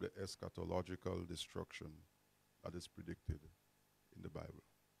from the eschatological destruction that is predicted in the Bible?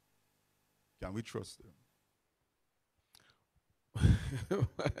 Can we trust them?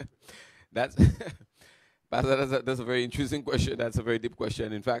 That's Pastor, that's a very interesting question. That's a very deep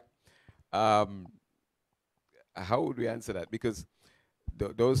question. In fact, um, how would we answer that? Because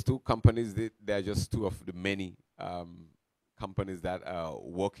those two companies, they're just two of the many companies that are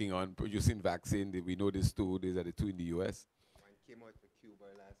working on producing vaccine. We know these two. These are the two in the U.S. One came out for Cuba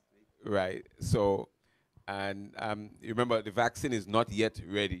last week. Right. So, and remember, the vaccine is not yet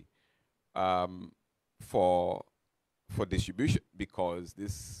ready um, for distribution because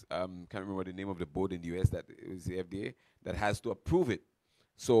this can't remember the name of the board in the U.S. that is the FDA that has to approve it.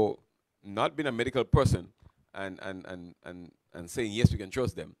 So, not being a medical person and saying yes, we can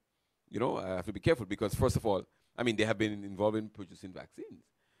trust them. You know, I have to be careful because first of all, I mean, they have been involved in producing vaccines,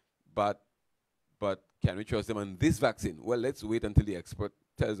 but can we trust them on this vaccine? Well, let's wait until the expert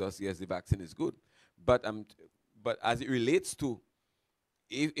tells us yes, the vaccine is good. But as it relates to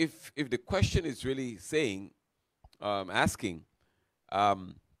if the question is really saying asking,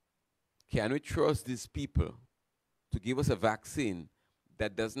 can we trust these people to give us a vaccine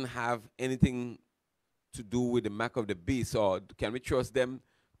that doesn't have anything to do with the mark of the beast, or can we trust them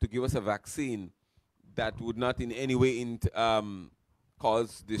to give us a vaccine that would not in any way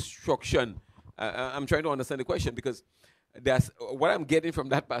cause destruction? I'm trying to understand the question because that's what I'm getting from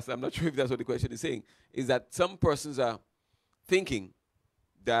that pastor. I'm not sure if that's what the question is saying. Is that some persons are thinking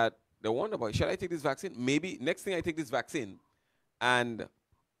that they wonder about, shall I take this vaccine? Maybe next thing I take this vaccine, and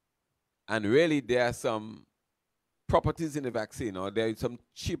really there are some properties in the vaccine, or there is some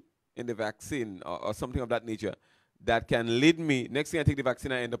chip in the vaccine, or something of that nature that can lead me. Next thing I take the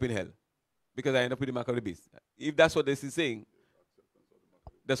vaccine, I end up in hell because I end up with the mark of the beast. If that's what this is saying,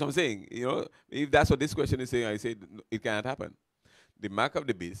 that's what I'm saying. You know, if that's what this question is saying, I say it cannot happen. The mark of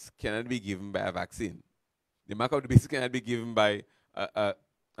the beast cannot be given by a vaccine. The mark of the beast cannot be given by a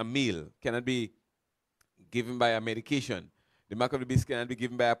meal, cannot be given by a medication. The mark of the beast cannot be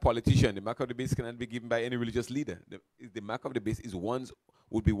given by a politician. The mark of the beast cannot be given by any religious leader. The mark of the beast is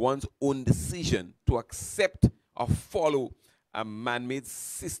would be one's own decision to accept or follow a man-made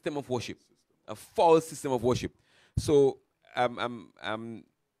system of worship, a false system of worship. So, how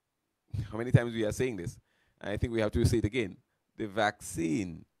many times we are saying this? I think we have to say it again. The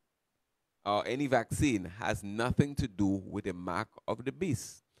vaccine, or any vaccine, has nothing to do with the mark of the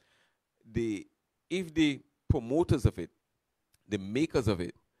beast. If the promoters of it, the makers of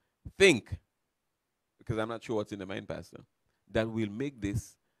it, think, because I'm not sure what's in the mind, Pastor, that we'll make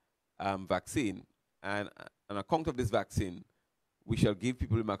this vaccine, and on account of this vaccine, we shall give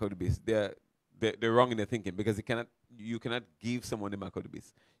people the mark of the beast. They're wrong in their thinking, because you cannot give someone the mark of the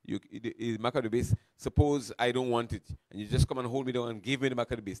beast. The mark of the beast, suppose I don't want it, and you just come and hold me down and give me the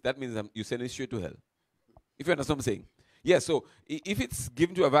mark of the beast. That means you send it straight to hell. If you understand what I'm saying. Yeah, so if it's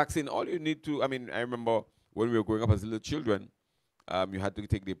given to a vaccine, all you need to, I mean, I remember when we were growing up as little children, you had to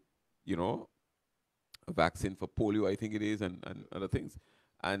take a vaccine for polio, I think it is, and other things.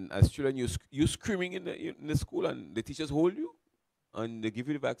 And as children, you screaming in the school, and the teachers hold you, and they give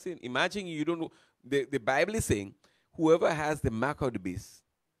you the vaccine. Imagine you don't know. The Bible is saying, whoever has the mark of the beast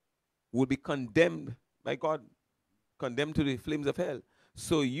will be condemned by God, condemned to the flames of hell.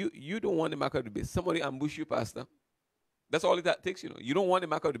 So you don't want the mark of the beast. Somebody ambush you, Pastor. That's all it takes, you know. You don't want the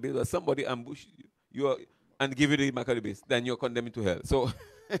mark of the beast, but somebody ambush you and give you the mark of the beast. Then you're condemned to hell. So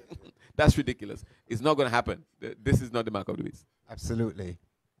that's ridiculous. It's not going to happen. This is not the mark of the beast. Absolutely.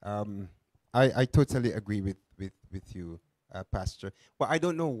 I totally agree with you, Pastor. But I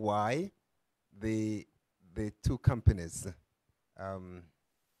don't know why the two companies,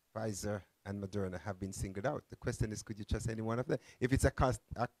 Pfizer and Moderna, have been singled out. The question is, could you trust any one of them? If it's a question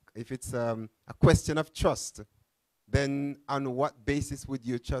of trust, then on what basis would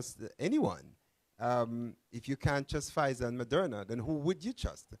you trust anyone? If you can't trust Pfizer and Moderna, then who would you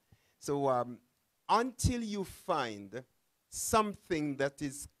trust? So until you find something that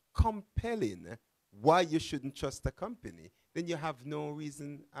is compelling why you shouldn't trust a company, then you have no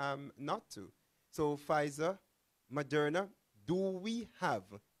reason not to. So Pfizer, Moderna, do we have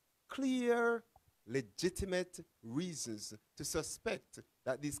clear, legitimate reasons to suspect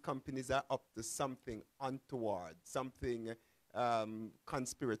that these companies are up to something untoward, something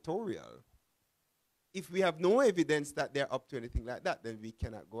conspiratorial? If we have no evidence that they're up to anything like that, then we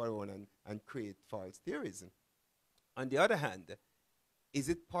cannot go around and create false theories. On the other hand, is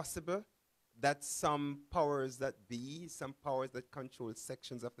it possible that some powers that be, some powers that control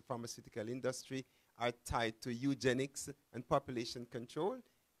sections of the pharmaceutical industry, are tied to eugenics and population control?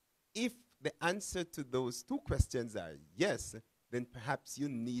 If the answer to those two questions are yes, then perhaps you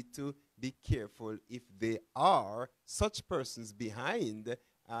need to be careful if they are such persons behind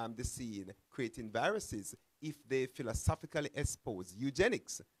the scene creating viruses. if they philosophically espouse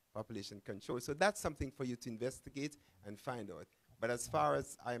eugenics, population control. So that's something for you to investigate and find out. But as far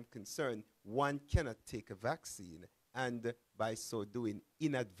as I am concerned, one cannot take a vaccine and by so doing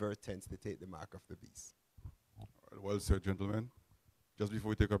inadvertently take the mark of the beast. Well said, gentlemen. Just before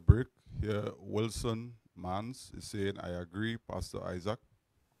we take a break, here Wilson Mans is saying, I agree, Pastor Isaac.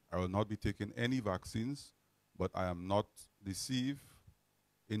 I will not be taking any vaccines, but I am not deceived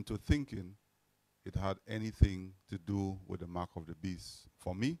into thinking it had anything to do with the mark of the beast.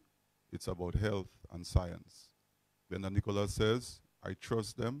 For me, it's about health and science. Glenda Nicholas says, I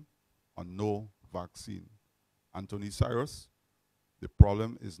trust them on no vaccine. Anthony Cyrus, the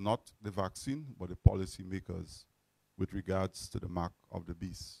problem is not the vaccine, but the policy makers with regards to the mark of the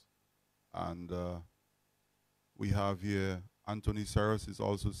beast. And we have here, Anthony Cyrus is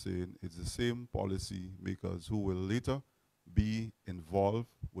also saying it's the same policy makers who will later be involved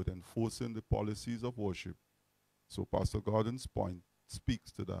with enforcing the policies of worship. So Pastor Gordon's point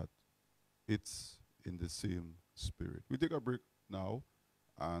speaks to that. It's in the same spirit. We take a break now,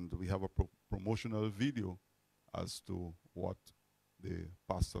 and we have a promotional video as to what the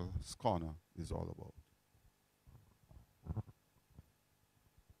Pastor's Corner is all about.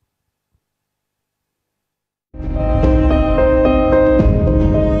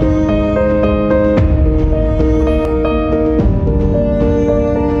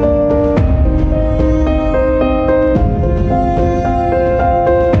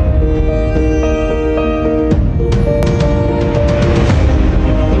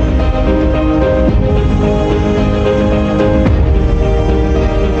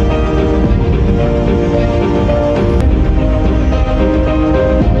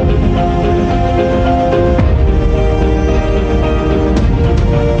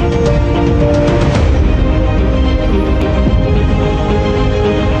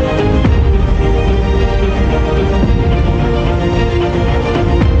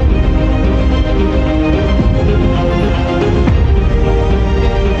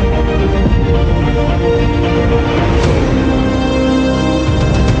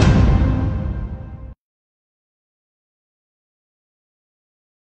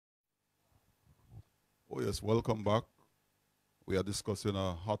 Oh yes, welcome back. We are discussing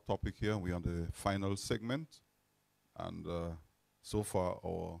a hot topic here. We are on the final segment. And so far,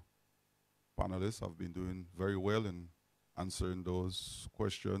 our panelists have been doing very well in answering those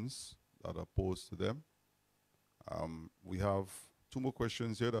questions that are posed to them. We have two more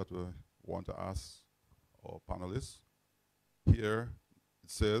questions here that we want to ask our panelists. Here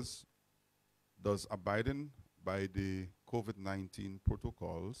it says, does abiding by the COVID-19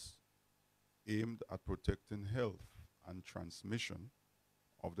 protocols aimed at protecting health and transmission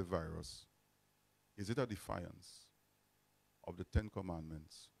of the virus, is it a defiance of the Ten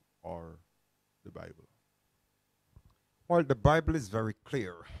Commandments or the Bible? Well, the Bible is very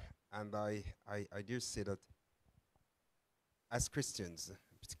clear, and I dare say that as Christians,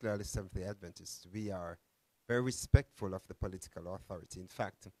 particularly Seventh-day Adventists, we are very respectful of the political authority. In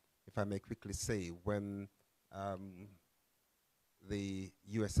fact, if I may quickly say, when the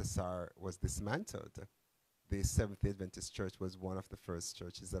USSR was dismantled, the Seventh-day Adventist Church was one of the first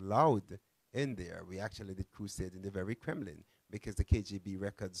churches allowed in there. We actually did crusade in the very Kremlin because the KGB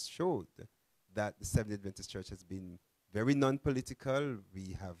records showed that the Seventh-day Adventist Church has been very non-political.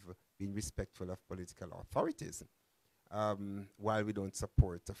 We have been respectful of political authorities. While we don't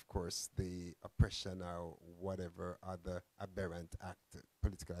support, of course, the oppression or whatever other aberrant act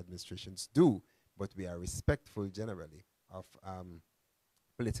political administrations do, but we are respectful generally of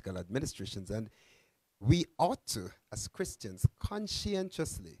political administrations. And we ought to, as Christians,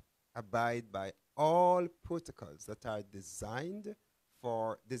 conscientiously abide by all protocols that are designed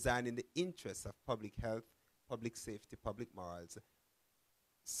in the interests of public health, public safety, public morals,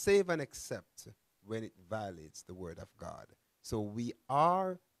 save and except when it violates the word of God. So we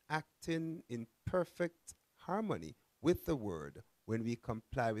are acting in perfect harmony with the word when we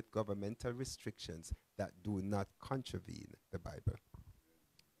comply with governmental restrictions that do not contravene the Bible.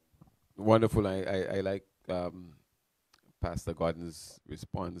 Wonderful. I like Pastor Gordon's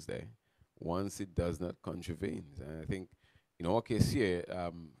response there. Once it does not contravene. And I think in our case here,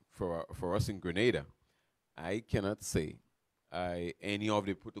 for us in Grenada, I cannot say any of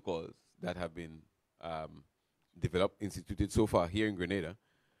the protocols that have been developed, instituted so far here in Grenada,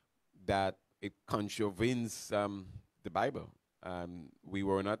 that it contravenes the Bible. We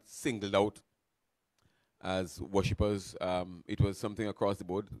were not singled out as worshippers. It was something across the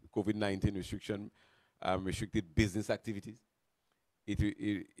board. COVID-19 restriction restricted business activities.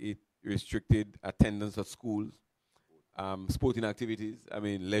 It restricted attendance at schools, sporting activities,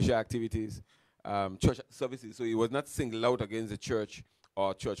 leisure activities. church services. So it was not singled out against the church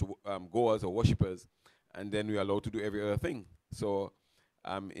or church goers or worshippers, and then we are allowed to do every other thing. So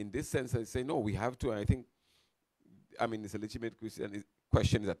in this sense, I say, no, we have to. And I think, it's a legitimate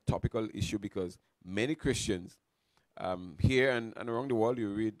question, is a topical issue, because many Christians here and around the world, you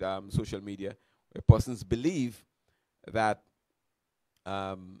read social media, where persons believe that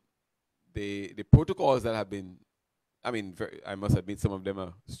the protocols that have been, I must admit, some of them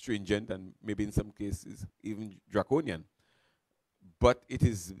are stringent and maybe in some cases even draconian, but it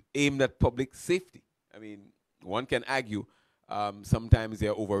is aimed at public safety. One can argue sometimes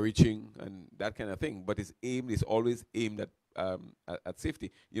they're overreaching and that kind of thing, but it's always aimed at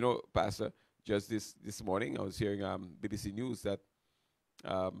safety. You know, Pastor, just this morning I was hearing BBC News that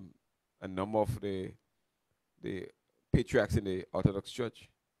a number of the patriarchs in the Orthodox Church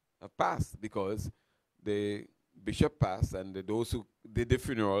have passed because the bishop passed, and those who did the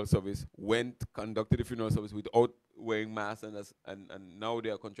funeral service conducted the funeral service without wearing masks, and now they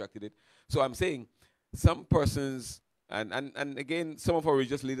are contracted it. So I'm saying some persons, and again, some of our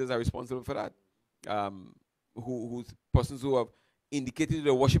religious leaders are responsible for that, persons who have indicated to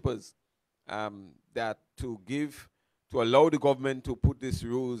the worshippers that to allow the government to put these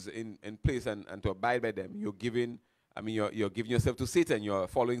rules in place and to abide by them, you're giving yourself to Satan, you're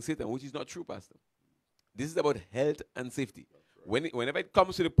following Satan, which is not true, Pastor. This is about health and safety. Right. Whenever it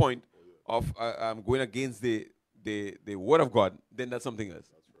comes to the point of going against the word of God, then that's something else.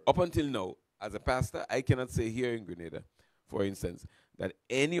 Right. Up until now, as a pastor, I cannot say here in Grenada, for instance, that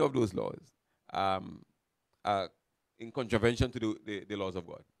any of those laws are in contravention to the laws of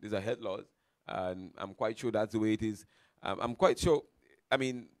God. These are health laws, and I'm quite sure that's the way it is. I'm quite sure,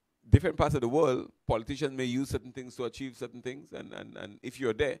 different parts of the world, politicians may use certain things to achieve certain things, and if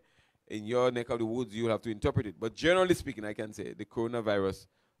you're there, in your neck of the woods, you'll have to interpret it. But generally speaking, I can say the coronavirus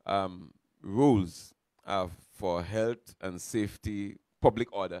rules are for health and safety,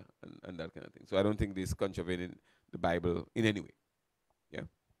 public order, and that kind of thing. So I don't think this contravening the Bible in any way. Yeah.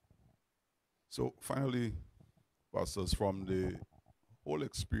 So finally, pastors, from the whole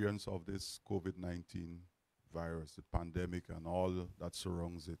experience of this COVID-19 virus, the pandemic, and all that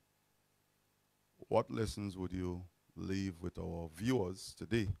surrounds it, what lessons would you leave with our viewers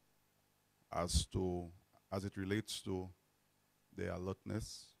today as it relates to their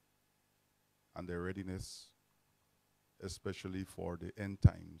alertness and their readiness, especially for the end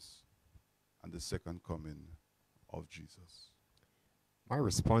times and the second coming of Jesus? My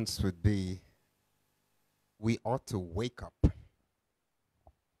response would be, we ought to wake up.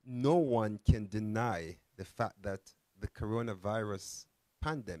 No one can deny the fact that the coronavirus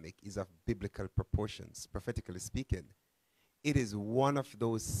pandemic is of biblical proportions, prophetically speaking. It is one of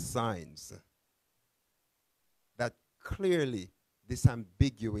those signs that clearly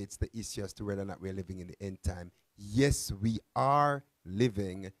disambiguates the issue as to whether or not we're living in the end time. Yes, we are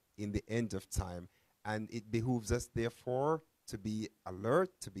living in the end of time, and it behooves us, therefore, to be alert,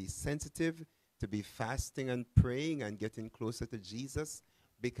 to be sensitive, to be fasting and praying and getting closer to Jesus,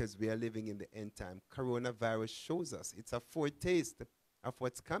 because we are living in the end time. Coronavirus shows us. It's a foretaste of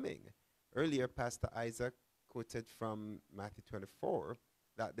what's coming. Earlier, Pastor Isaac quoted from Matthew 24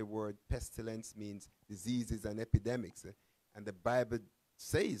 that the word pestilence means diseases and epidemics. And the Bible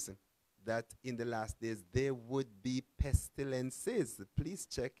says that in the last days there would be pestilences. Please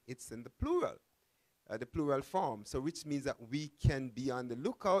check, it's in the plural form. So which means that we can be on the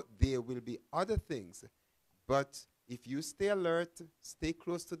lookout. There will be other things. But if you stay alert, stay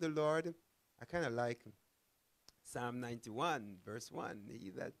close to the Lord, I kind of like Psalm 91, verse 1, he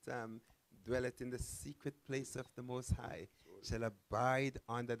that dwelleth in the secret place of the Most High shall abide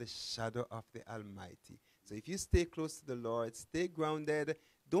under the shadow of the Almighty. So if you stay close to the Lord, stay grounded,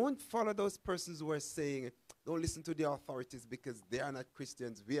 don't follow those persons who are saying, don't listen to the authorities because they are not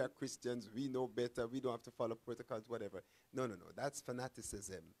Christians, we are Christians, we know better, we don't have to follow protocols, whatever. No, that's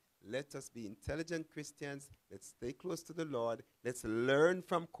fanaticism. Let us be intelligent Christians, let's stay close to the Lord, let's learn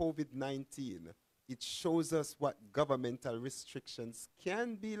from COVID-19. It shows us what governmental restrictions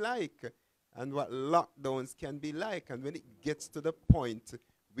can be like and what lockdowns can be like. And when it gets to the point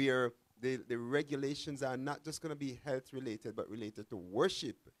where the regulations are not just going to be health related, but related to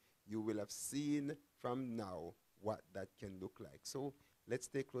worship, you will have seen from now what that can look like. So let's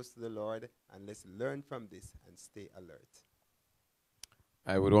stay close to the Lord and let's learn from this and stay alert.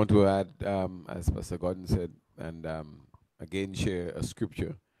 I would want to add, as Pastor Gordon said, and again share a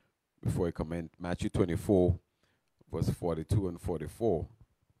scripture before I comment. Matthew 24, verse 42 and 44.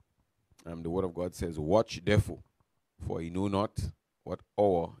 The word of God says, watch therefore, for ye know not what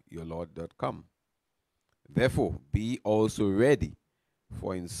hour your Lord doth come. Therefore be also ready,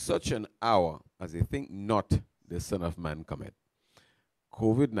 For in such an hour as they think not, the Son of Man cometh.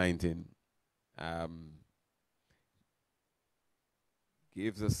 COVID-19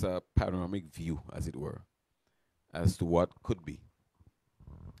 gives us a panoramic view, as it were, as to what could be.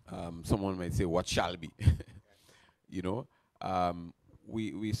 Someone might say, what shall be? You know,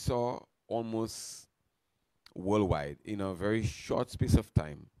 we saw almost worldwide in a very short space of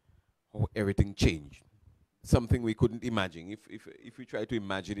time how everything changed. Something we couldn't imagine. If we try to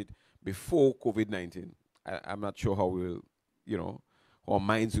imagine it before COVID-19, I'm not sure how we'll, you know, our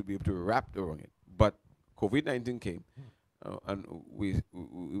minds will be able to wrap around it. But COVID-19 came, and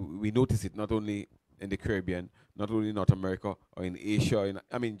we noticed it not only in the Caribbean, not only in North America or in Asia,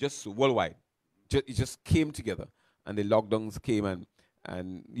 I mean, just worldwide. It just came together, and the lockdowns came,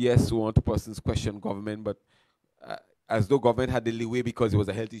 and yes, one or two persons questioned government, but as though government had the leeway because it was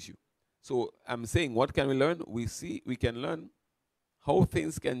a health issue. So I'm saying, what can we learn? We can learn how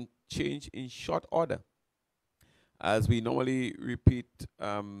things can change in short order. As we normally repeat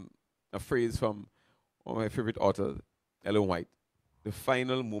a phrase from one of my favorite authors, Ellen White, the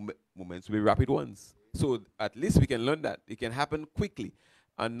final moments will be rapid ones. So at least we can learn that. It can happen quickly,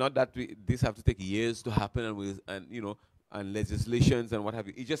 and not that this have to take years to happen and legislations and what have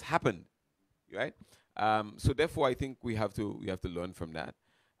you. It just happened, right? So therefore, I think we have to learn from that.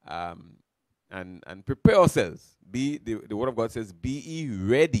 And prepare ourselves. The Word of God says, be ye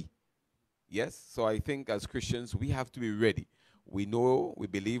ready. Yes? So I think as Christians, we have to be ready. We know, we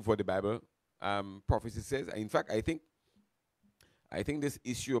believe what the Bible prophecy says. In fact, I think this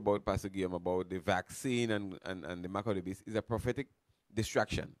issue about Pastor Guillaume, about the vaccine and the mark of the beast, is a prophetic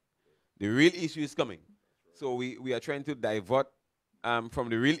distraction. The real issue is coming. So we are trying to divert from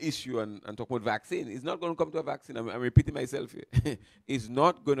the real issue and talk about vaccine. It's not going to come to a vaccine. I'm repeating myself here. It's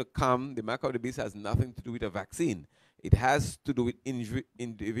not going to come. The mark of the beast has nothing to do with a vaccine. It has to do with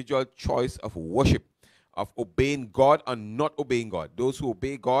individual choice of worship, of obeying God and not obeying God. Those who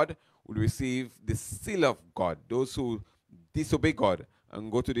obey God will receive the seal of God. Those who disobey God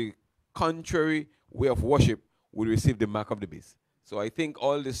and go to the contrary way of worship will receive the mark of the beast. So I think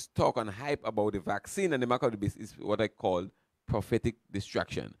all this talk and hype about the vaccine and the mark of the beast is what I call prophetic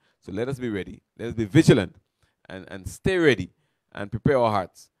distraction. So let us be ready. Let us be vigilant and stay ready and prepare our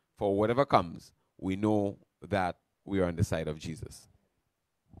hearts for whatever comes. We know that we are on the side of Jesus.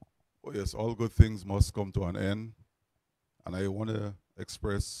 Oh yes, all good things must come to an end. And I want to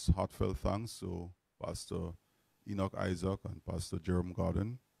express heartfelt thanks to Pastor Enoch Isaac and Pastor Jerome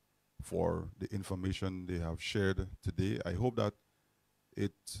Gordon for the information they have shared today. I hope that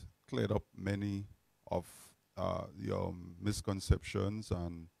it cleared up many of your misconceptions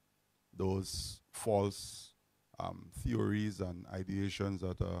and those false theories and ideations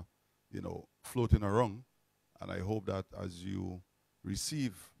that are, floating around. And I hope that as you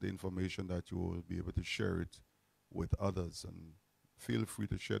receive the information that you will be able to share it with others. And feel free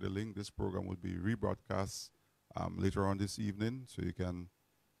to share the link. This program will be rebroadcast later on this evening, so you can,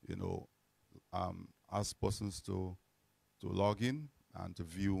 ask persons to log in and to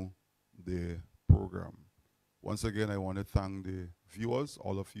view the program. Once again, I want to thank the viewers,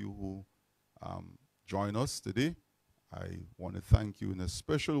 all of you who join us today. I want to thank you in a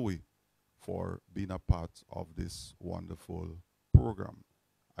special way for being a part of this wonderful program.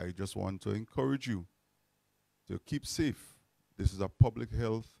 I just want to encourage you to keep safe. This is a public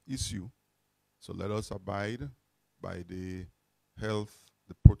health issue, so let us abide by the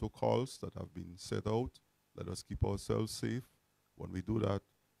protocols that have been set out. Let us keep ourselves safe. When we do that,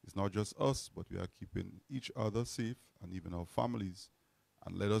 it's not just us, but we are keeping each other safe and even our families.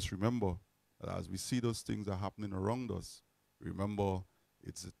 And let us remember that as we see those things are happening around us, remember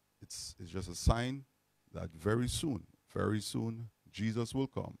it's just a sign that very soon, Jesus will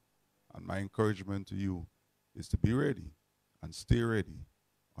come. And my encouragement to you is to be ready and stay ready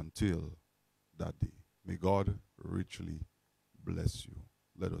until that day. May God richly bless you.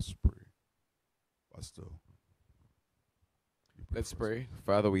 Let us pray. Pastor. Let's pray.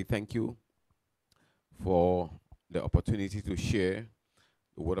 Father, we thank you for the opportunity to share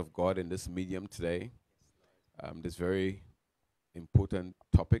the Word of God in this medium today. This very important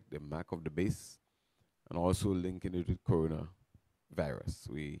topic, the mark of the beast, and also linking it with coronavirus.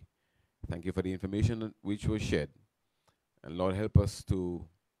 We thank you for the information which was shared. And Lord, help us to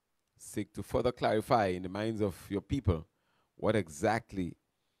seek to further clarify in the minds of your people what exactly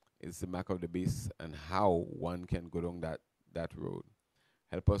is the mark of the beast and how one can go down that road.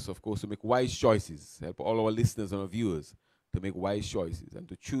 Help us, of course, to make wise choices. Help all our listeners and our viewers to make wise choices and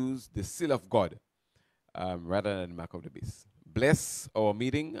to choose the seal of God rather than the mark of the beast. Bless our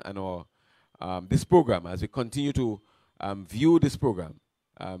meeting and our this program as we continue to view this program.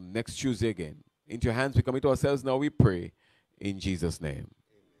 next Tuesday again. Into your hands we commit ourselves now, we pray in Jesus' name.